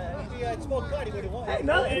game. Yeah, if he had smoked pot, he would have won. Hey,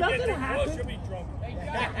 nothing Get too close, happened. you'll be drunk.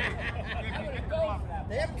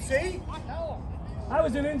 They have to see? I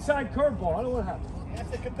was an inside curveball. I don't know what happened. That's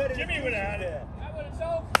the competitive. Jimmy would have had it. I would have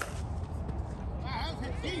told.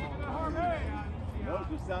 No, it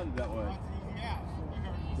just sounded that way.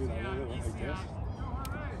 Dude, I really like this.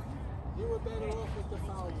 You were better off with the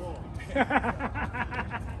foul ball.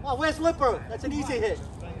 Oh, where's Lipper? That's an easy hit.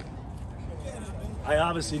 I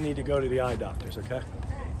obviously need to go to the eye doctors, okay?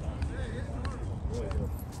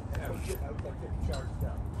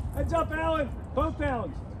 Heads up, Alan. Both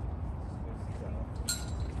downs.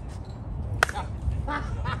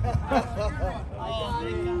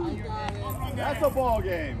 That's a ball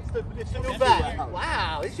game. It's a new bat.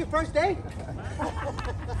 Wow, this is your first day?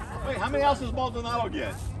 Wait, how many outs does Maldonado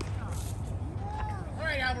get? All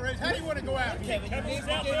right, Alvarez, how do you want to go out? Kevin, you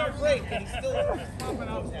gave him a break, and he's still popping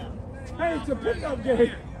out now. Hey, it's a pickup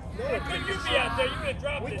game. How could you be out there? You would have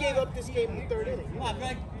dropped We it. gave up this game in the third inning. Come on,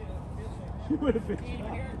 Greg. You would have been.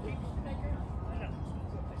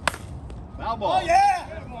 Foul ball. Oh,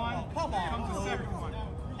 yeah! Come on.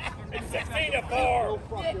 It's 16 to 4.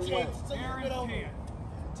 Yeah, James, it's a little bit over.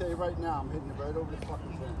 I'll tell you right now, I'm hitting it right over the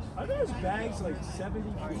fucking fence. Are those bags like 70?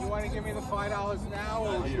 You want to give me the $5 now,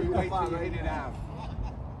 or should we wait till you hit it out?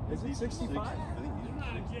 Is it 65?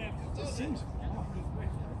 It seems.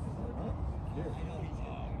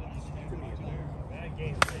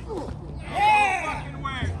 Fucking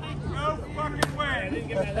way. No fucking way.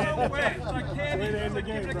 No way. It's like candy. It's like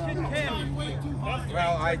giving a kid candy.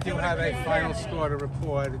 Well, I do have a final score to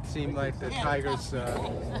report. It seemed like the Tigers,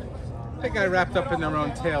 they got wrapped up in their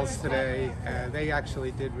own tails today. They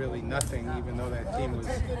actually did really nothing, even though that team was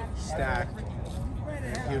stacked.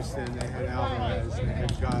 Houston, they had Alvarez, they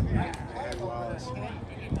had Godwin, they had Wallace.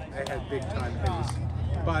 They had big-time hitters.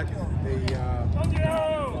 But the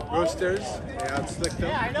Roosters, they outslicked them.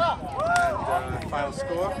 Yeah, I know. And final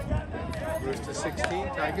score, Roosters 16,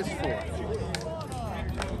 Tigers 4.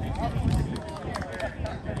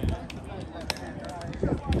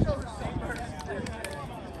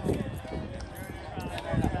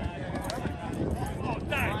 Oh,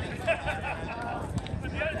 thanks. But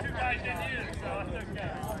the other two guys didn't either, so it's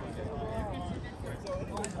okay.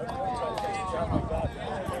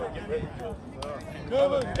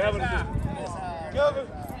 Kevin. Kevin.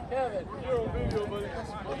 Kevin, you're on video, buddy.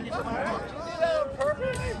 Did you do that on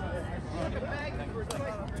purpose?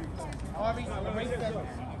 Harvey, erase that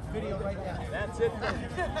video right now. That's it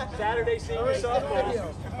for Saturday senior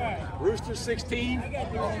softball. Roosters 16,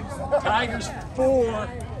 Tigers 4,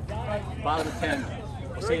 bottom of 10.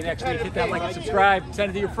 We'll see you next week. Hit that like and subscribe. Send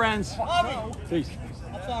it to your friends. Peace.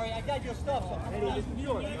 I'm sorry, I got your stuff.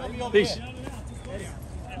 Peace.